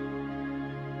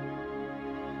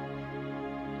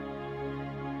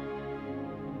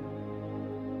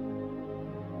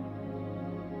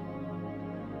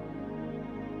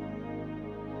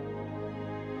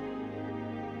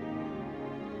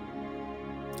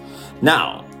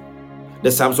 Now,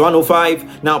 the Psalms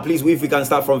 105. Now, please, if we can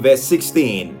start from verse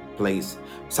 16, please.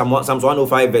 Psalms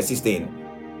 105, verse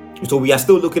 16. So we are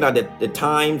still looking at the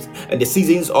times and the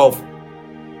seasons of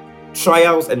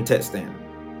trials and testing.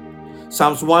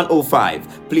 Psalms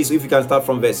 105. Please, if you can start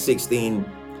from verse 16.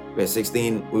 Verse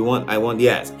 16.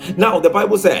 Yes. Now, the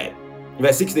Bible said,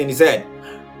 verse 16, he said,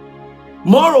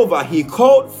 moreover, he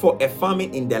called for a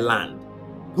famine in the land.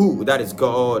 Who? That is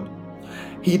God.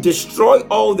 He destroyed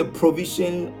all the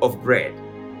provision of bread.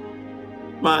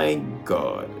 My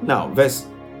God. Now, verse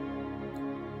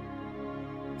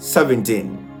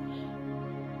 17.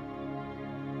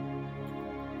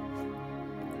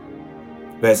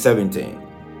 Verse 17.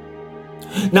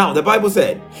 Now, the Bible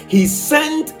said, he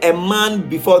sent a man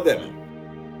before them.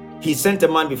 He sent a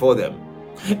man before them.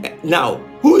 Now,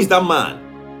 who is that man?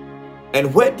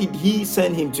 And where did he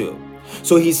send him to?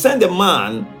 So he sent a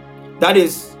man, that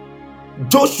is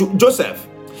Joseph.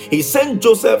 He sent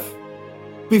Joseph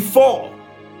before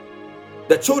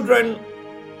the children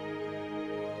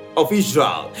of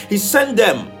Israel. He sent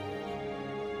him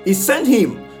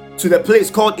to the place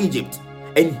called Egypt,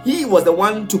 and he was the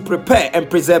one to prepare and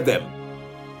preserve them.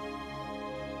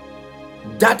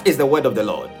 That is the word of the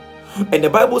Lord. And the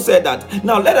Bible said that.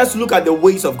 Now let us look at the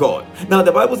ways of God. Now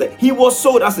the Bible said he was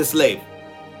sold as a slave.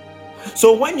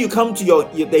 So when you come to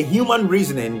the human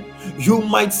reasoning, you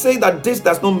might say that this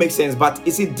does not make sense. But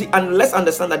you see, and let's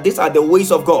understand that these are the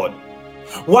ways of God.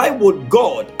 Why would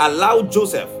God allow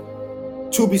Joseph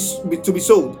to be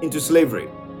sold into slavery?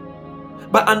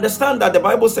 But understand that the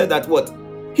Bible said that what?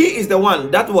 He is the one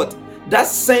that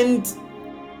sent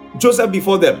Joseph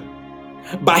before them.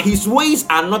 But his ways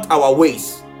are not our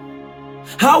ways.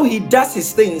 How he does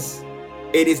his things,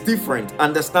 it is different.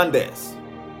 Understand this.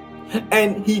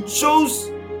 And he chose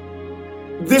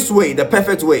this way, the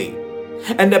perfect way.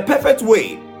 And the perfect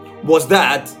way was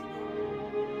that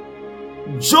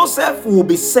Joseph will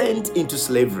be sent into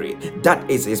slavery. That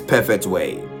is his perfect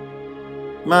way.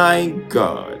 My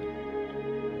God.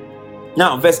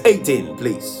 Now, verse 18,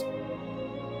 please.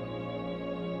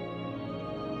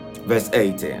 Verse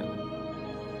 18.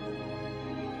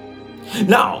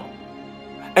 Now,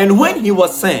 and when he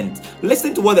was sent,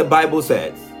 listen to what the Bible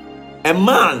says. A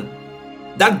man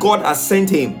that God has sent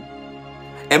him,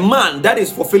 a man that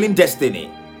is fulfilling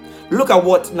destiny. Look at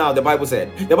what now the Bible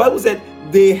said. The Bible said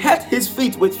they had his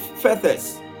feet with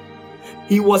fetters.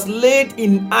 He was laid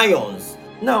in irons.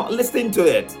 Now listen to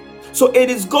it. So it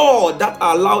is God that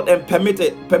allowed and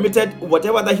permitted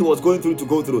whatever that he was going through to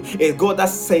go through. It's God that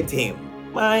sent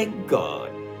him. My God.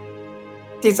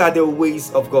 These are the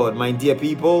ways of God, my dear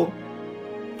people.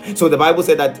 So the Bible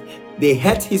said that they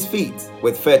had his feet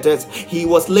with fetters. He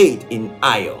was laid in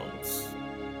irons.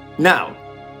 Now,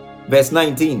 verse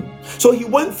 19. So he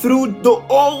went through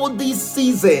all these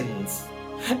seasons.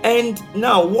 And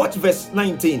now watch verse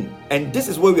 19. And this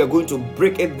is where we are going to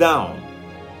break it down.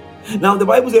 Now the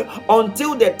Bible says,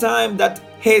 until the time that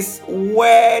his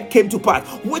word came to pass.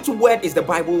 Which word is the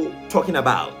Bible talking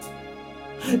about?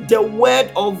 The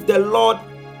word of the Lord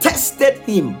tested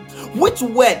him. Which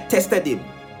word tested him?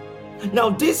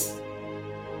 Now this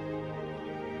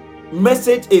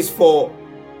message is for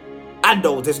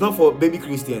adults. It's not for baby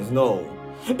Christians. No.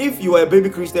 If you are a baby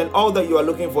Christian, all that you are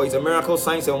looking for is a miracle,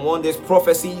 signs and wonders,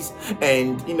 prophecies,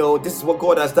 and this is what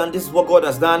God has done, this is what God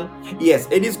has done. Yes,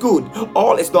 it is good.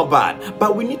 All is not bad.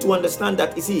 But we need to understand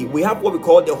that, you see, we have what we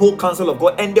call the whole counsel of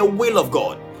God and the will of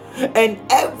God. And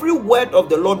every word of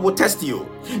the Lord will test you.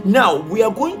 Now, we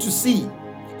are going to see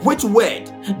which word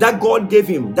that God gave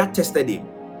him that tested him.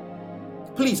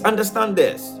 Please understand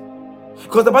this.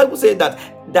 Because the Bible said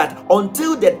that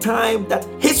until the time that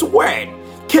his word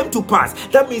came to pass,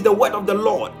 that means the word of the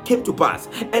Lord came to pass.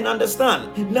 And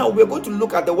understand, now we're going to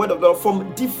look at the word of the Lord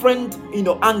from different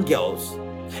angles.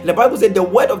 And the Bible said the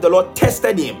word of the Lord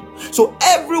tested him. So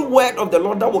every word of the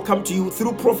Lord that will come to you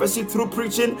through prophecy, through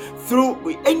preaching,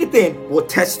 through anything will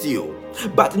test you.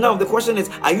 But now the question is,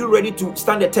 are you ready to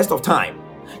stand the test of time?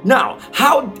 Now,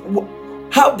 how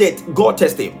did God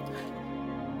test him?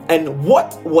 And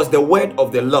what was the word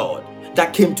of the Lord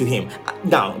that came to him?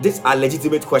 Now, these are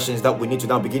legitimate questions that we need to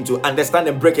now begin to understand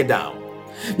and break it down.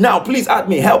 Now, please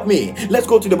help me. Let's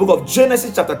go to the book of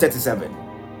Genesis chapter 37.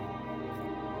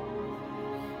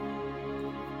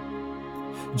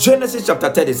 Genesis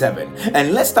chapter 37.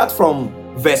 And let's start from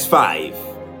verse 5.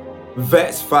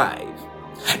 Verse 5.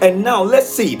 And now let's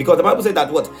see, because the Bible said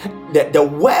that what? The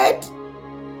word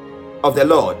of the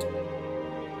Lord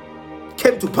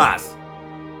came to pass.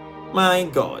 My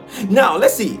God. Now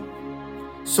let's see.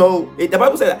 So the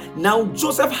Bible said that now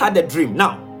Joseph had a dream.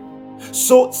 Now,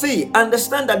 so see,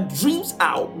 understand that dreams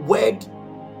are word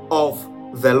of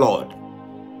the Lord.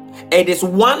 It is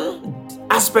one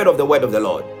aspect of the word of the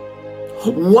Lord,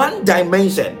 one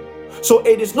dimension. So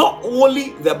it is not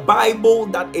only the Bible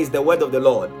that is the word of the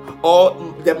Lord or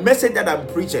the message that I'm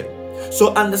preaching.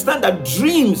 So understand that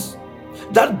dreams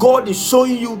that God is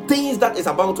showing you, things that is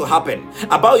about to happen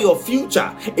about your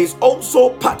future, is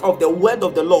also part of the word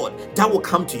of the Lord that will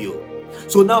come to you.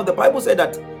 So now the Bible said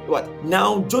that what?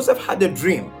 Now Joseph had a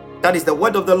dream, that is the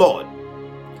word of the Lord,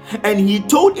 and he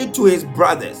told it to his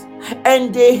brothers,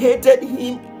 and they hated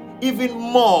him even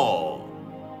more.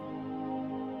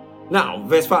 Now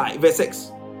verse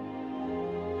 6.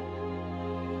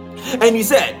 And he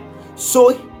said,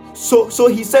 so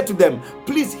he said to them,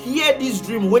 please hear this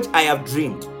dream which I have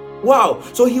dreamed. Wow.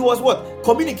 So he was what?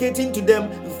 Communicating to them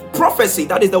prophecy,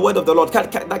 that is the word of the Lord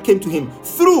that came to him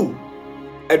through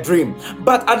a dream.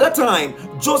 But at that time,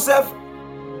 Joseph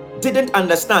didn't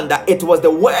understand that it was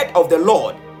the word of the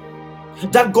Lord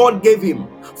that God gave him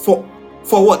for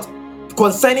what?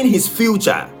 Concerning his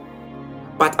future.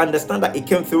 But understand that it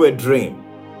came through a dream.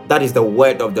 That is the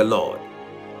word of the Lord.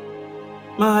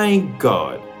 My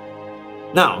God.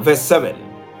 Now, verse 7.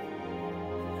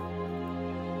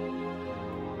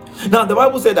 Now, the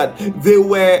Bible said that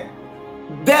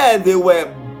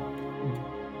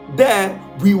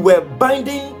we were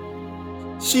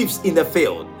binding sheep in the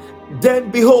field. Then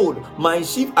behold, my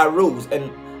sheep arose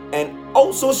and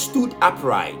also stood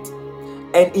upright.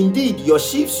 And indeed, your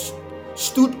sheep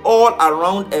stood all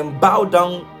around and bowed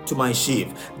down to my sheep.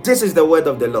 This is the word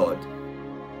of the Lord.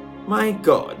 My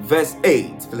God. Verse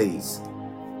 8, please.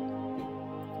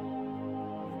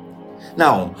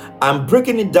 Now, I'm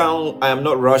breaking it down. I am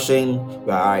not rushing,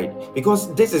 right?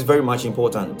 Because this is very much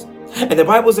important. And the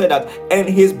Bible said that, and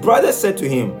his brother said to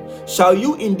him, shall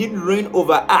you indeed reign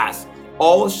over us,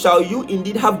 or shall you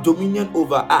indeed have dominion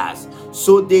over us?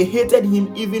 So they hated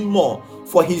him even more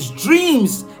for his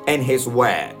dreams and his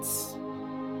words.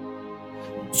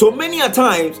 So many a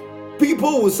times,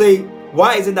 people will say,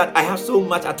 why is it that I have so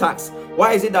much attacks?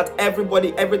 Why is it that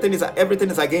everything is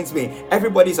against me?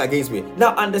 Everybody is against me.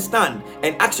 Now understand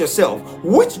and ask yourself,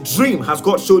 which dream has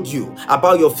God showed you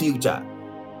about your future?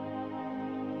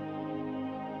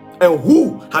 And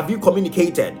who have you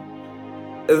communicated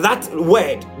that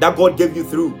word that God gave you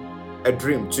through a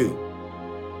dream to?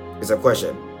 It's a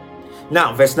question.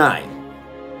 Now, verse 9.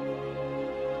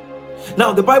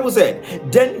 Now the Bible said,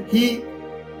 then he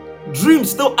dreamed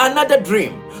still another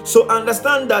dream. So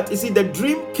understand that, you see, the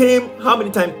dream came how many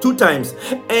times? 2 times.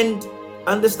 And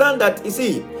understand that, you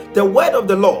see, the word of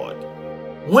the Lord,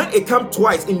 when it comes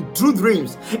twice in 2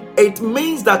 dreams, it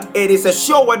means that it is a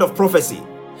sure word of prophecy,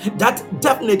 that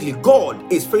definitely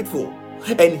God is faithful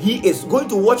and he is going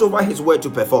to watch over his word to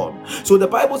perform. So the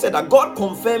Bible said that God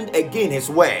confirmed again his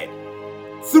word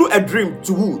through a dream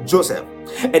to who? Joseph.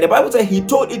 And the Bible said he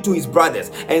told it to his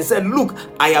brothers and said, look,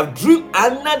 I have dreamed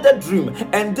another dream,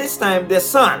 and this time the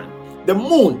sun, the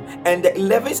moon, and the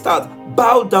 11 stars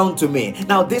bow down to me.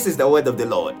 Now this is the word of the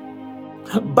Lord.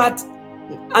 But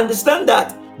understand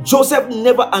that Joseph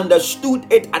never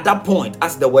understood it at that point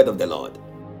as the word of the Lord.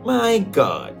 My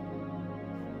God.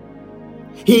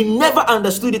 He never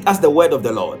understood it as the word of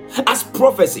the Lord, as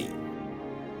prophecy.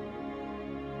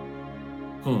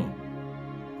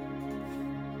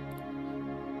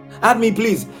 Admin,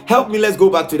 please help me. Let's go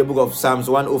back to the book of Psalms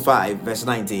 105 verse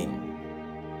 19.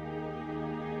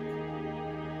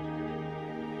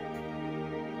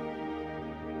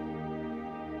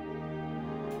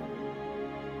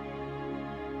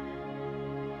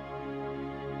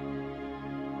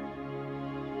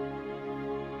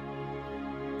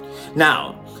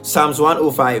 Now, Psalms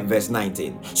 105 verse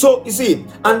 19. So you see,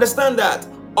 understand that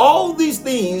all these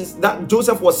things that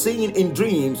Joseph was seeing in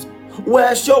dreams were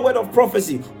a sure word of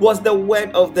prophecy, was the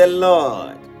word of the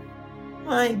Lord.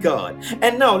 My God.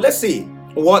 And now let's see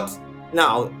what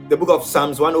now the book of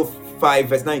Psalms 105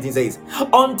 verse 19 says.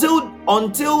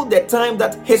 Until the time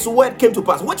that his word came to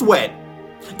pass. Which word?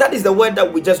 That is the word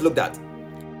that we just looked at.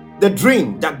 The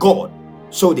dream that God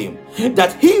showed him,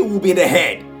 that he will be the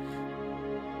head.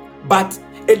 But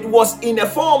it was in a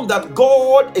form that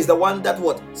God is the one that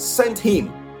what sent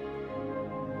him.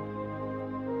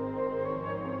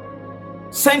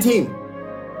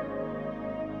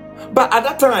 But at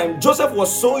that time, Joseph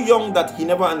was so young that he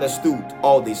never understood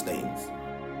all these things.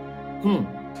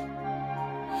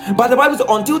 But the Bible says,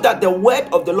 until that the word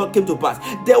of the Lord came to pass.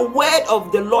 The word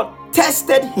of the Lord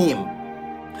tested him.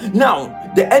 Now,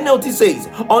 the NLT says,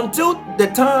 until the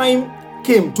time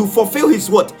came to fulfill his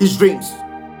what? His dreams.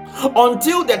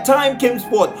 Until the time came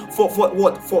for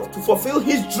to fulfill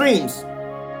his dreams.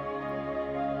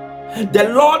 The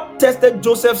Lord tested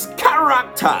Joseph's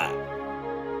character.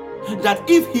 That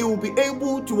if he will be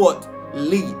able to what?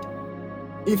 Lead.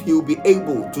 If he will be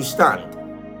able to stand.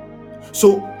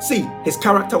 So, see, his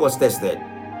character was tested.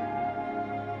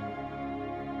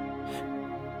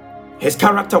 His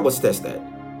character was tested.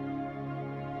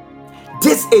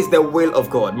 This is the will of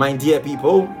God, my dear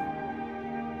people.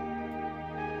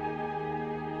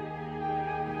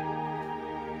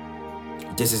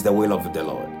 This is the will of the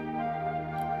Lord.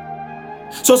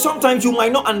 So sometimes you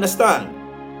might not understand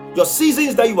your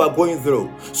seasons that you are going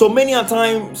through. So many a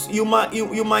times you might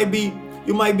be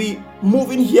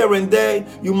moving here and there.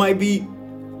 You might be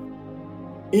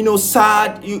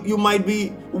sad. You might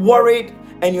be worried,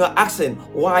 and you are asking,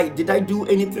 why did I do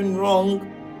anything wrong?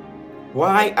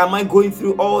 Why am I going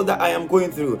through all that I am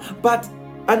going through? But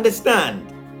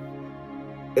understand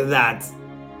that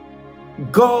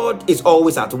God is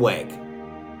always at work,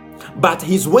 but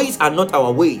his ways are not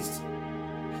our ways.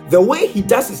 The way he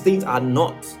does his things are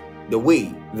not the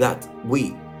way that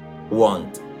we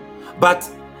want. But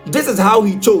this is how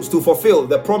he chose to fulfill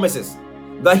the promises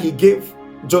that he gave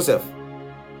Joseph,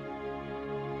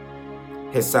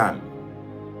 his son.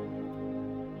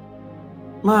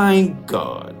 My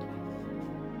God.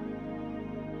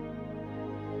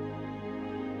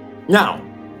 Now,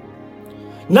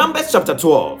 Numbers chapter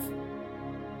 12,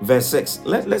 verse 6.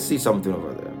 Let's see something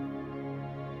over there.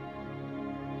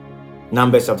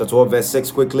 Numbers chapter 12, verse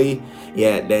 6 quickly.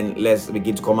 Yeah, then let's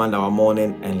begin to command our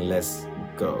morning and let's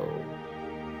go.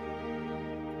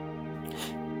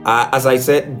 As I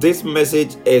said, this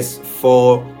message is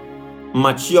for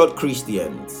matured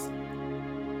Christians.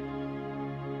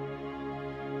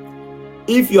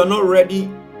 If you're not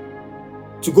ready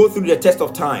to go through the test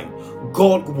of time,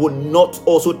 God will not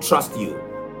also trust you.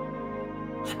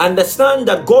 Understand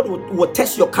that God will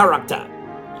test your character.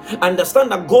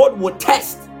 Understand that God will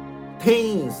test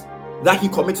things that he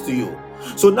commits to you.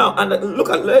 So now, and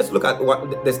let's look at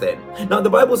what this then. Now the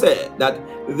Bible said that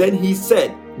then he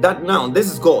said that now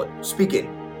this is God speaking.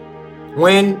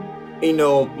 When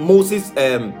Moses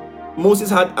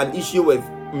had an issue with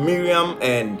Miriam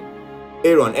and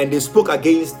Aaron, and they spoke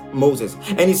against Moses,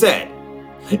 and he said,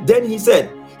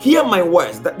 hear my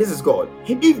words. That this is God.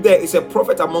 If there is a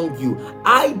prophet among you,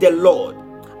 I the Lord,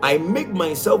 I make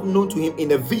myself known to him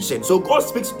in a vision. So God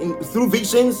speaks through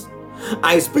visions.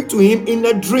 I speak to him in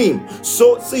a dream.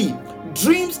 So see,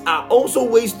 dreams are also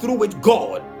ways through which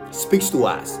God speaks to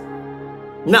us.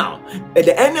 Now,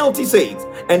 the NLT says,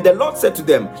 and the Lord said to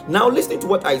them, now listen to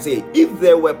what I say. If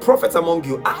there were prophets among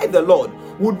you, I the Lord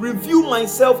would reveal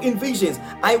myself in visions.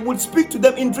 I would speak to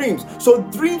them in dreams. So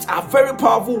dreams are very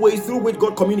powerful ways through which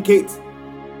God communicates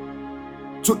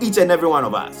to each and every one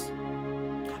of us.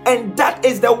 And that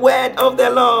is the word of the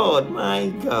Lord. My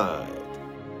God.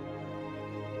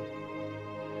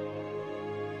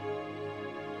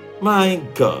 My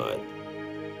God.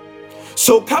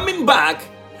 So coming back,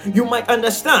 you might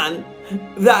understand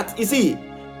that, you see,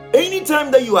 anytime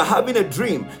that you are having a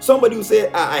dream, somebody will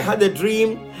say, I had a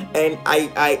dream and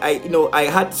I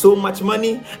had so much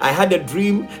money. I had a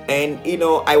dream and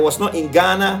I was not in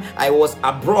Ghana, I was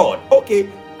abroad. Okay,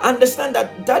 understand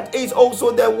that is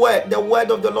also the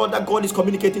word of the Lord that God is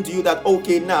communicating to you, that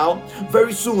okay, now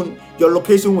very soon your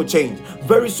location will change.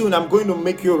 Very soon I'm going to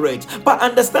make you rich. But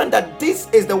understand that this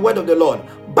is the word of the Lord.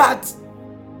 But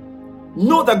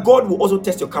know that God will also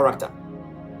test your character.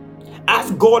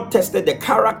 As God tested the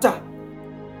character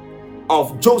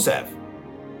of Joseph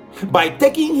by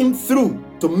taking him through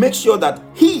to make sure that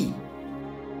he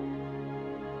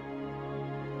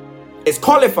is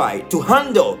qualified to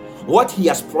handle what he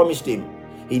has promised him,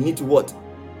 he needs to what?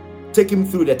 Take him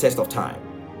through the test of time.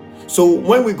 So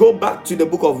when we go back to the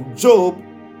book of Job,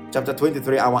 chapter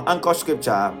 23, our anchor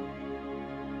scripture,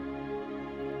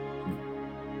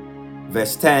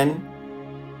 verse 10,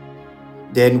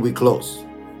 then we close.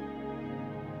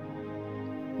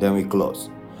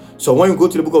 So when we go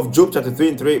to the book of Job, chapter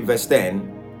 23, verse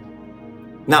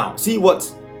 10, now see what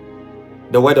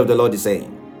the word of the Lord is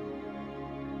saying.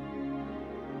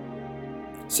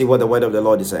 See what the word of the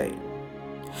Lord is saying.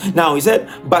 Now he said,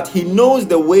 but he knows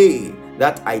the way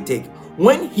that I take.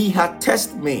 When he had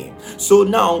tested me, so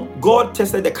now God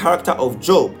tested the character of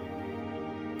Job.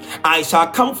 I shall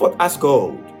come forth as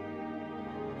gold.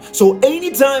 So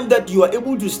anytime that you are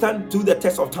able to stand through the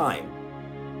test of time,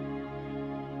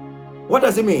 What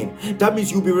does it mean? That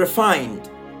means you'll be refined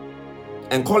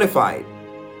and qualified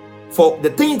for the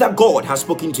things that God has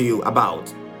spoken to you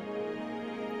about.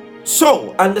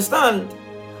 So understand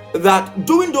that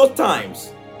during those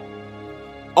times,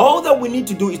 all that we need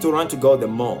to do is to run to God the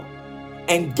more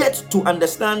and get to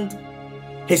understand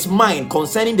His mind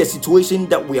concerning the situation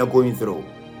that we are going through,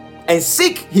 and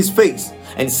seek His face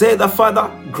and say that, Father,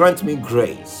 grant me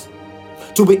grace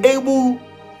to be able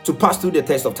to pass through the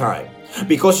test of time,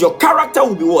 because your character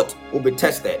will be what? Will be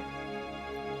tested.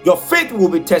 Your faith will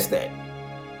be tested.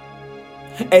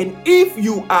 And if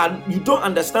you don't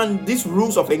understand these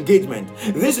rules of engagement,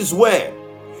 this is where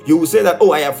you will say that,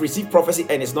 oh, I have received prophecy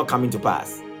and it's not coming to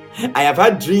pass. I have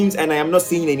had dreams and I am not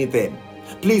seeing anything.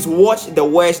 Please watch the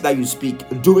words that you speak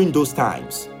during those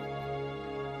times.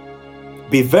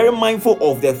 Be very mindful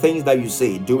of the things that you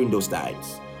say during those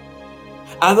times.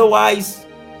 Otherwise,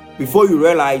 before you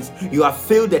realize, you have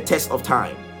failed the test of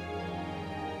time.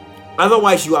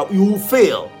 Otherwise, you will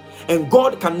fail, and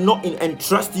God cannot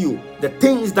entrust you the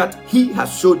things that He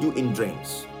has showed you in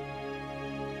dreams.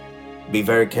 Be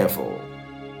very careful.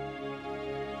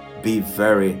 Be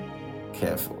very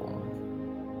careful.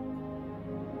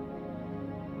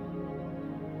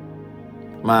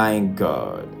 My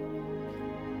God.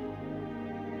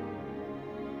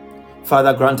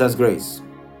 Father, grant us grace.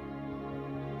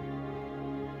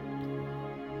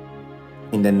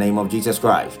 In the name of Jesus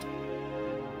Christ.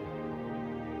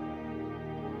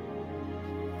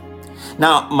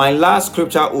 Now, my last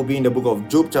scripture will be in the book of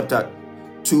Job chapter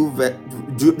 2.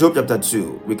 Job chapter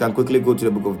 2. We can quickly go to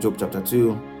the book of Job chapter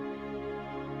 2.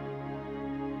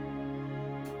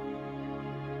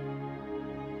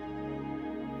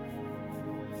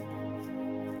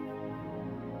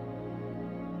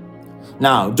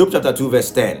 Now, Job chapter 2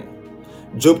 verse 10.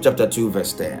 Job chapter 2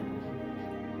 verse 10.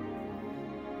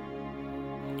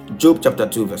 Job chapter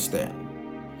 2 verse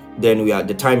 10. Then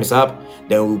the time is up.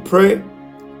 Then we'll pray.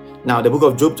 Now, the book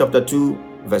of Job chapter 2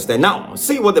 verse 10. Now,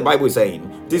 see what the Bible is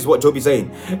saying. This is what Job is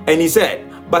saying. And he said,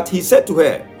 but he said to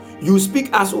her, you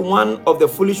speak as one of the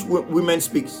foolish women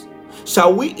speaks.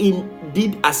 Shall we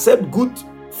indeed accept good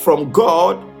from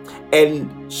God,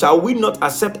 and shall we not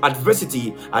accept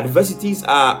adversity? Adversities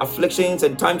are afflictions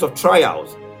and times of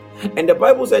trials. And the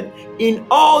Bible said, in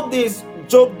all this,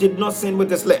 Job did not sin with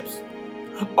his lips.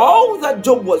 All that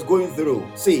Job was going through,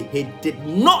 see, he did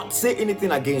not say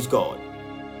anything against God.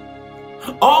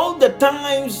 All the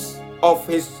times of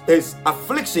his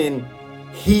affliction,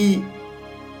 he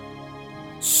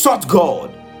sought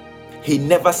God. He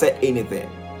never said anything.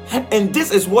 And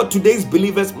this is what today's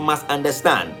believers must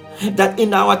understand, that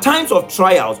in our times of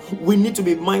trials, we need to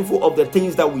be mindful of the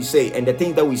things that we say and the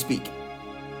things that we speak.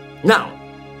 Now,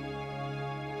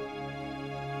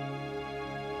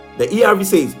 the ERV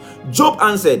says, Job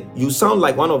answered, you sound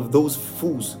like one of those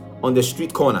fools on the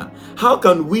street corner. How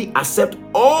can we accept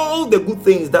all the good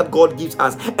things that God gives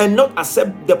us and not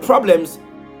accept the problems?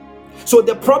 So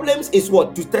the problems is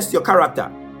what? To test your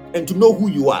character and to know who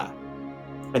you are.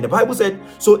 And the Bible said,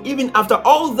 so even after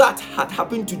all that had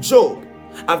happened to Job,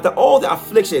 after all the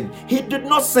affliction, he did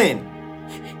not sin,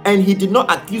 and he did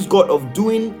not accuse God of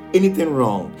doing anything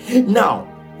wrong. Now,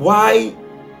 why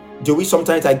do we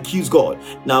sometimes accuse God?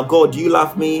 Now, God, do you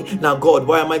love me? Now, God,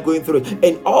 why am I going through it?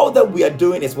 And all that we are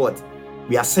doing is what?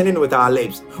 We are sinning with our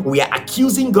lips. We are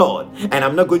accusing God. And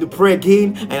I'm not going to pray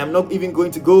again. And I'm not even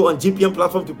going to go on GPM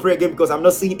platform to pray again because I'm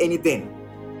not seeing anything.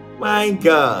 My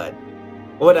God,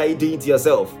 what are you doing to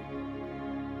yourself?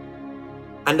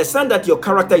 Understand that your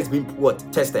character is being what?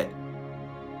 Tested.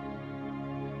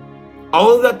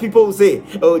 All that people will say,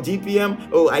 oh, GPM,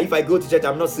 oh, if I go to church,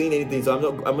 I'm not seeing anything, so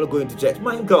I'm not going to church.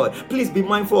 My God, please be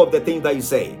mindful of the things that you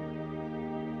say.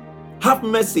 Have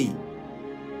mercy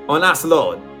on us,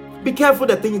 Lord. Be careful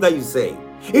the things that you say.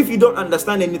 If you don't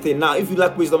understand anything now, if you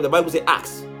lack wisdom, the Bible says,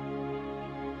 ask.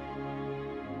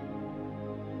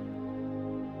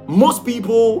 Most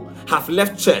people have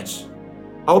left church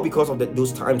all because of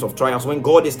those times of trials when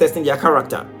God is testing their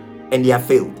character and they have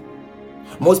failed.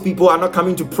 Most people are not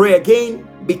coming to pray again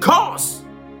because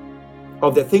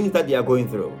of the things that they are going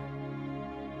through.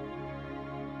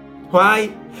 Why?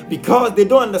 Because they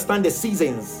don't understand the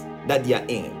seasons that they are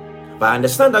in. But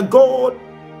understand that God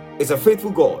is a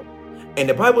faithful God, and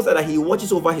the Bible said that He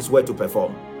watches over His word to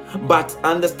perform. But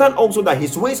understand also that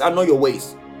His ways are not your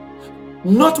ways.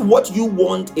 Not what you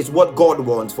want is what God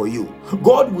wants for you.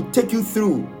 God will take you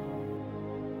through,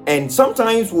 and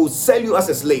sometimes will sell you as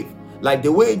a slave, like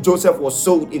the way Joseph was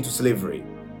sold into slavery.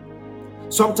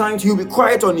 Sometimes He'll be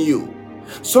quiet on you.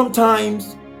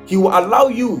 Sometimes He will allow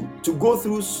you to go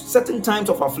through certain times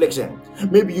of affliction.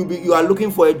 Maybe you are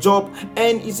looking for a job,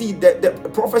 and you see the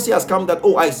prophecy has come that,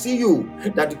 oh, I see you,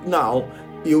 that now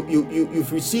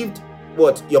you've received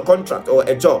what, your contract or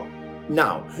a job.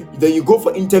 Now then you go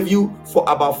for interview for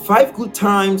about 5 good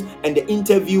times, and the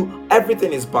interview,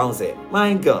 everything is bouncing.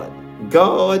 My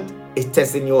God is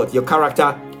testing your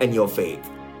character and your faith.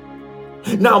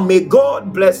 Now may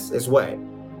God bless his word,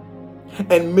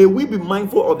 and may we be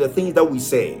mindful of the things that we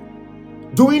say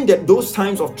during those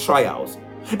times of trials,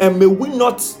 and may we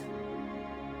not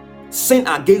sin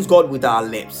against God with our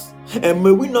lips, and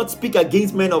may we not speak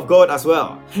against men of God as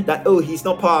well, that, oh, he's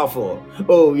not powerful,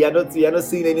 oh, we are not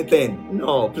seeing anything.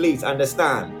 No, please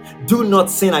understand, do not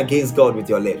sin against God with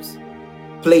your lips,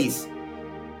 please,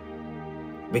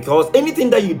 because anything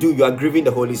that you do, you are grieving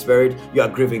the Holy Spirit, you are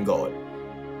grieving God.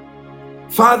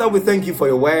 Father, we thank you for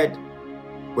your word.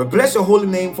 We bless your holy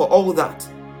name for all that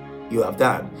you have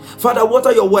done. Father,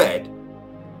 water your word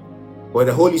with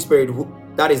the Holy Spirit,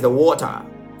 that is the water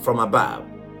from above,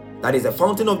 that is the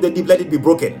fountain of the deep. Let it be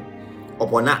broken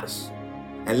upon us,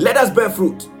 and let us bear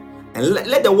fruit, and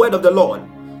let the word of the Lord,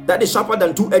 that is sharper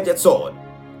than two-edged sword,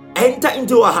 enter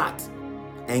into our heart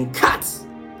and cut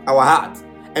our heart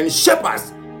and shape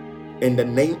us in the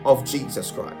name of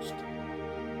Jesus Christ.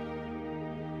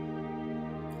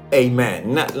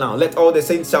 Amen. Now let all the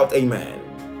saints shout amen.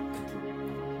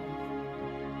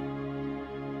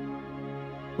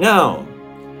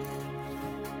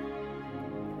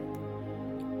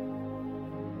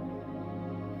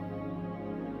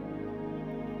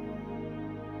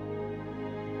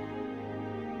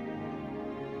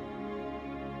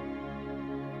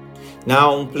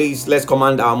 Now, please, let's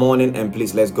command our morning, and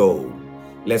please, let's go.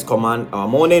 Let's command our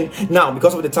morning. Now,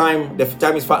 because of the time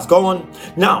is fast gone.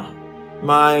 Now,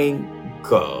 my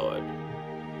God.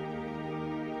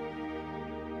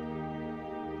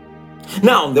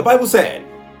 Now, the Bible said,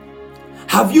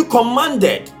 have you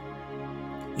commanded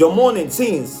your morning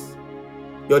since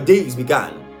your days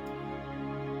began,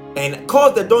 and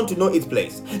cause the dawn to know its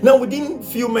place? Now, within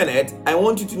few minutes, I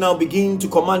want you to now begin to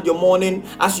command your morning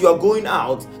as you are going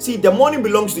out. See, the morning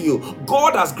belongs to you.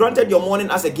 God has granted your morning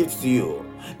as a gift to you.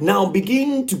 Now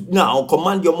begin to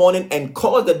command your morning and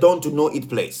cause the dawn to know its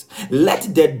place.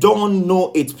 Let the dawn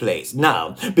know its place.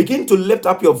 Now begin to lift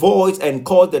up your voice and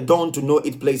cause the dawn to know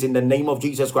its place in the name of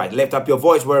Jesus Christ. Lift up your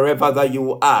voice wherever that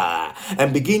you are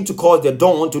and begin to cause the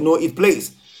dawn to know its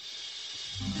place.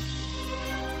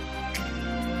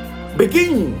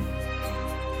 Begin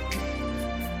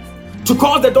to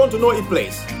cause the dawn to know its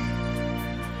place.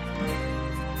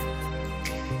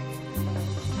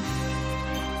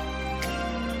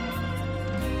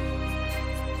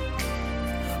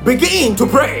 Begin to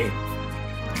pray.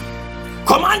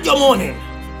 Command your morning.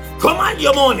 Command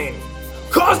your morning.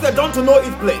 Cause the dawn to know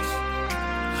its place,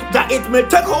 that it may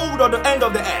take hold of the end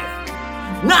of the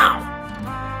earth. Now,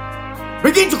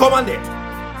 begin to command it.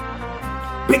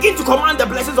 Begin to command the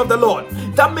blessings of the Lord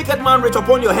that maketh man rich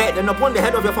upon your head and upon the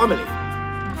head of your family.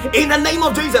 In the name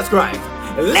of Jesus Christ,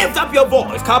 lift up your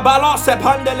voice. Kabala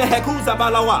sepandele hekuza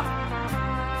balawa.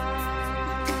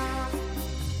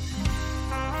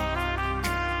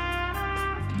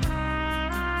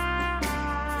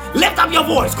 Lift up your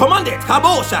voice, command it.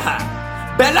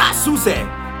 Kaboshaha. Bela suse.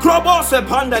 Krobose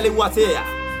pandali watea.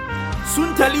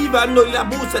 Sunteliva no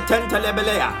labuse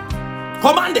tentelebelea.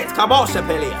 Command it. Kabosha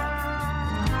pelea.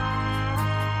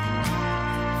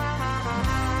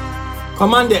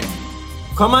 Command it.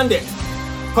 Command it.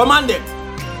 Command it.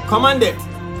 Command it.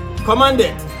 Command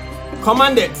it.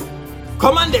 Command it.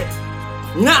 Command it.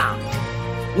 Now.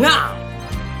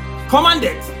 Now. Command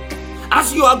it.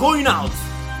 As you are going out,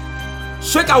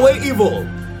 shake away evil,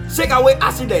 shake away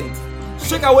accident,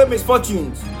 shake away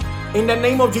misfortunes in the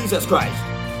name of Jesus Christ.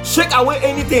 Shake away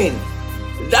anything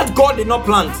that God did not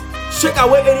plant. Shake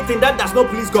away anything that does not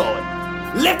please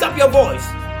God. Lift up your voice.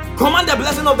 Command the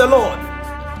blessing of the Lord,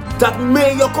 that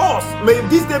may your cause, may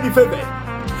this day be favored.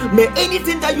 May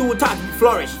anything that you will touch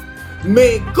flourish.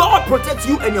 May God protect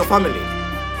you and your family.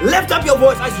 Lift up your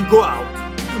voice as you go out.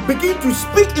 Begin to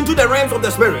speak into the realms of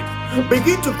the Spirit.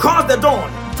 Begin to cause the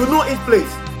dawn to know its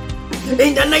place.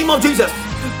 In the name of Jesus.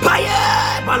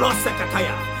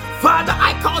 Father,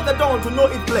 I cause the dawn to know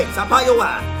its place.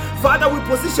 Father, we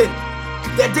position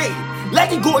the day.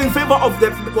 Let it go in favor of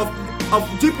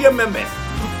GPM members.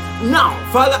 Now,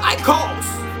 Father, I cause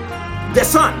the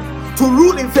sun to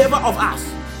rule in favor of us.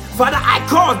 Father, I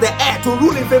cause the air to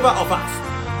rule in favor of us.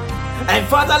 And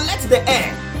Father, let the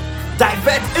air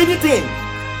divert anything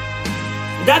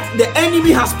that the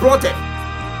enemy has plotted.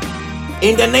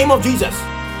 In the name of Jesus,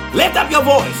 lift up your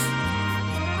voice.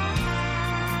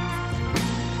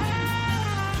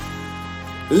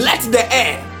 Let the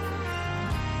air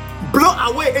blow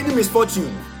away any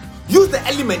misfortune. Use the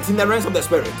elements in the realms of the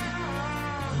spirit.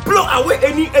 Blow away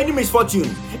any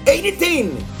misfortune.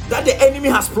 Anything that the enemy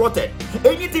has plotted.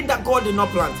 Anything that God did not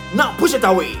plant. Now push it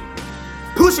away.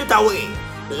 Push it away.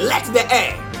 Let the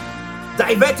air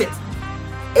divert it.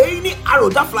 Any arrow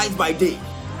that flies by day,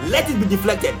 let it be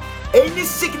deflected. Any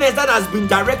sickness that has been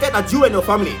directed at you and your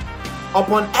family,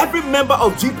 upon every member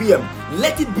of GPM,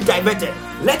 let it be diverted.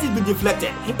 Let it be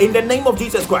deflected. In the name of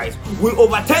Jesus Christ, we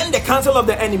overturn the counsel of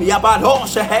the enemy. We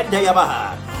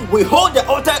hold the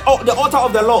altar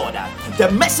of the Lord, the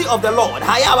mercy of the Lord.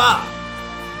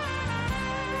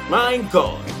 My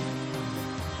God.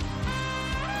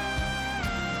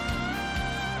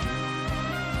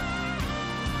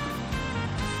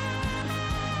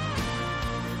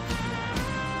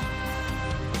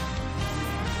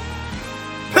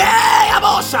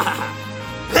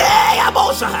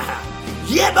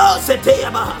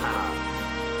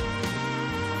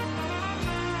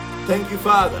 Thank you,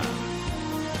 Father.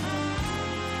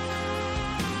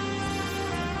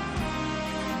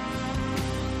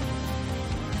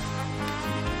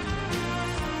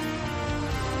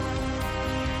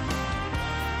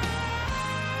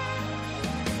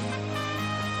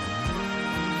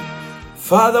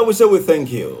 Father, we say we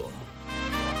thank you.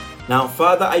 Now,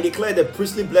 Father, I declare the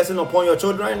priestly blessing upon your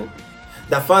children,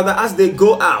 that, Father, as they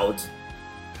go out,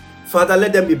 Father,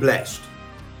 let them be blessed.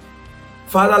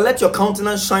 Father, let your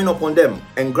countenance shine upon them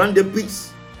and grant them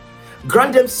peace.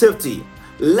 Grant them safety.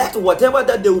 Let whatever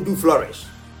that they will do flourish.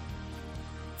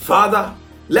 Father,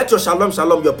 let your shalom,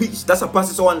 shalom, your peace that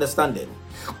surpasses all understanding,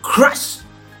 crush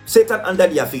Satan under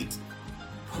their feet.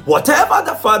 Whatever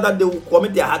the Father they will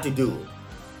commit their heart to do,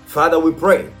 Father, we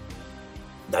pray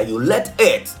that you let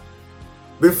it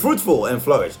be fruitful and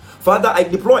flourish. Father, I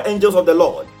deploy angels of the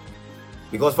Lord,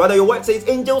 because, Father, your word says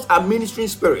angels are ministering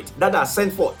spirits that are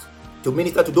sent forth to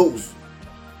minister to those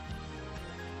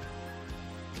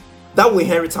that will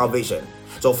inherit salvation.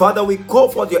 So, Father, we call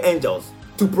forth your angels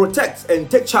to protect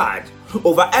and take charge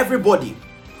over everybody.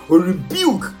 We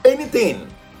rebuke anything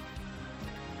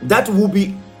that will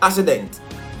be accident,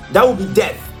 that will be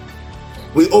death.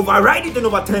 We override it and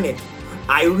overturn it.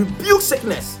 I rebuke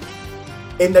sickness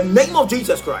in the name of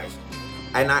Jesus Christ.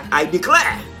 And I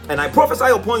declare and I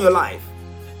prophesy upon your life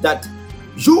that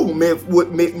you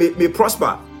may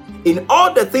prosper in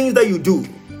all the things that you do,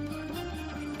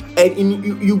 and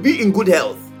you be in good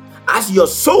health as your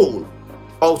soul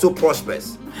also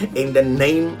prospers in the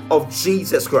name of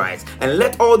Jesus Christ. And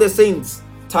let all the saints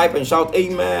type and shout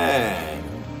amen.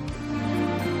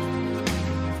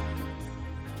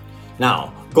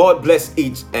 Now, God bless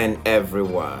each and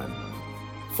everyone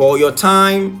for your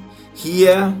time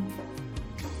here.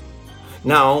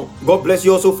 Now, God bless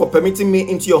you also for permitting me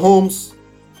into your homes.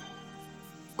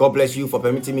 God bless you for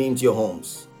permitting me into your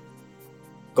homes.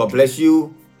 God bless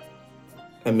you,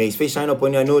 and may His face shine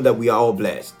upon you. I know that we are all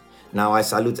blessed. Now, I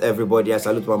salute everybody. I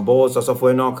salute my boss, also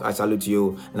Enoch. I salute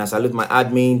you, and I salute my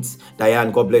admins.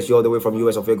 Diane, God bless you all the way from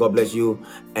US of A. God bless you,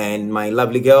 and my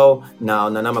lovely girl. Now,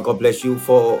 Nanama, God bless you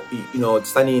for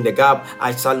standing in the gap.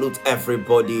 I salute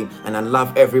everybody, and I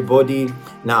love everybody.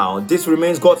 Now, this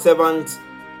remains God's servant,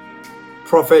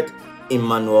 Prophet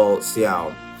Emmanuel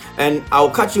Siao, and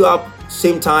I'll catch you up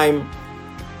same time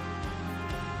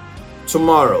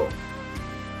tomorrow.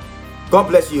 God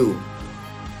bless you.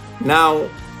 Now,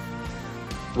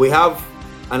 we have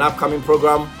an upcoming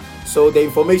program, so the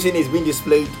information is being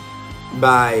displayed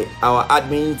by our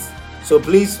admins, so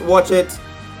please watch it.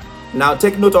 Now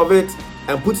take note of it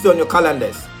and put it on your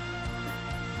calendars.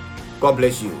 God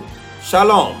bless you.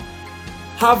 Shalom.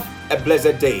 Have a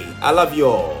blessed day. I love you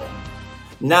all.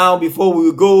 Now, before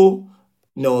we go,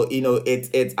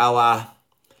 it's our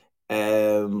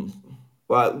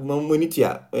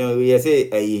we say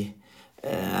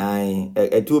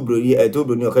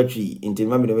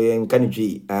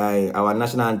our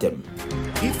national anthem.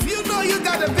 If you know you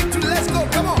got a victory, let's go.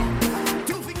 Come on.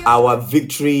 Our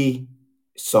victory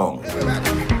song.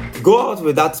 Everybody. Go out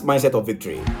with that mindset of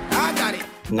victory. I got it.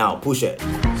 Now push it.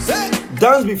 Say.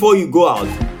 Dance before you go out.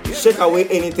 Shake away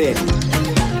anything.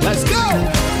 Let's go.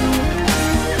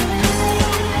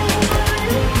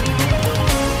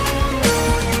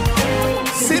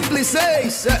 Simply say,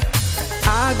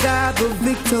 I got the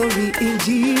victory in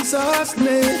Jesus'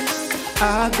 name.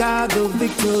 I got the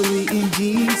victory in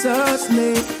Jesus'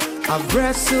 name. I've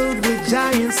wrestled with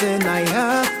giants and I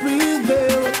have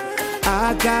prevailed.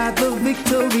 I got the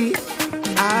victory.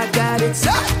 I got it.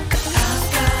 I've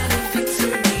got a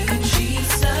victory in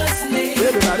Jesus' name.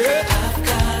 Everybody. I've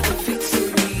got a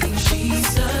victory in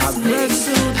Jesus' I've name.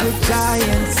 wrestled with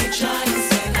giants.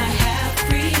 And I have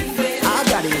prevailed.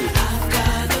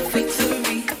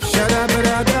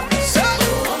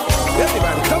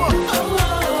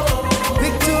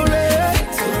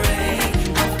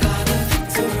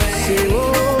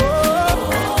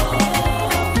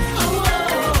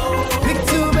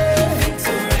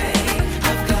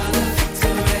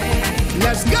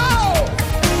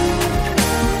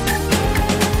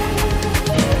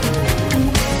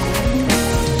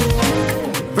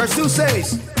 2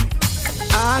 says,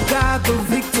 I got the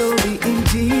victory in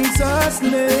Jesus'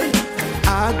 name.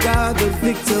 I got the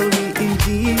victory in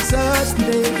Jesus'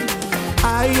 name.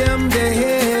 I am the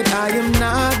head, I am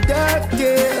not the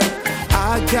tail.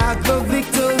 I got the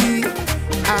victory,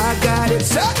 I got it.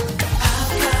 So,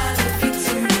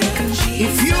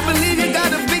 if you believe you got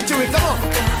the victory, come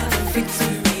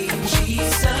on.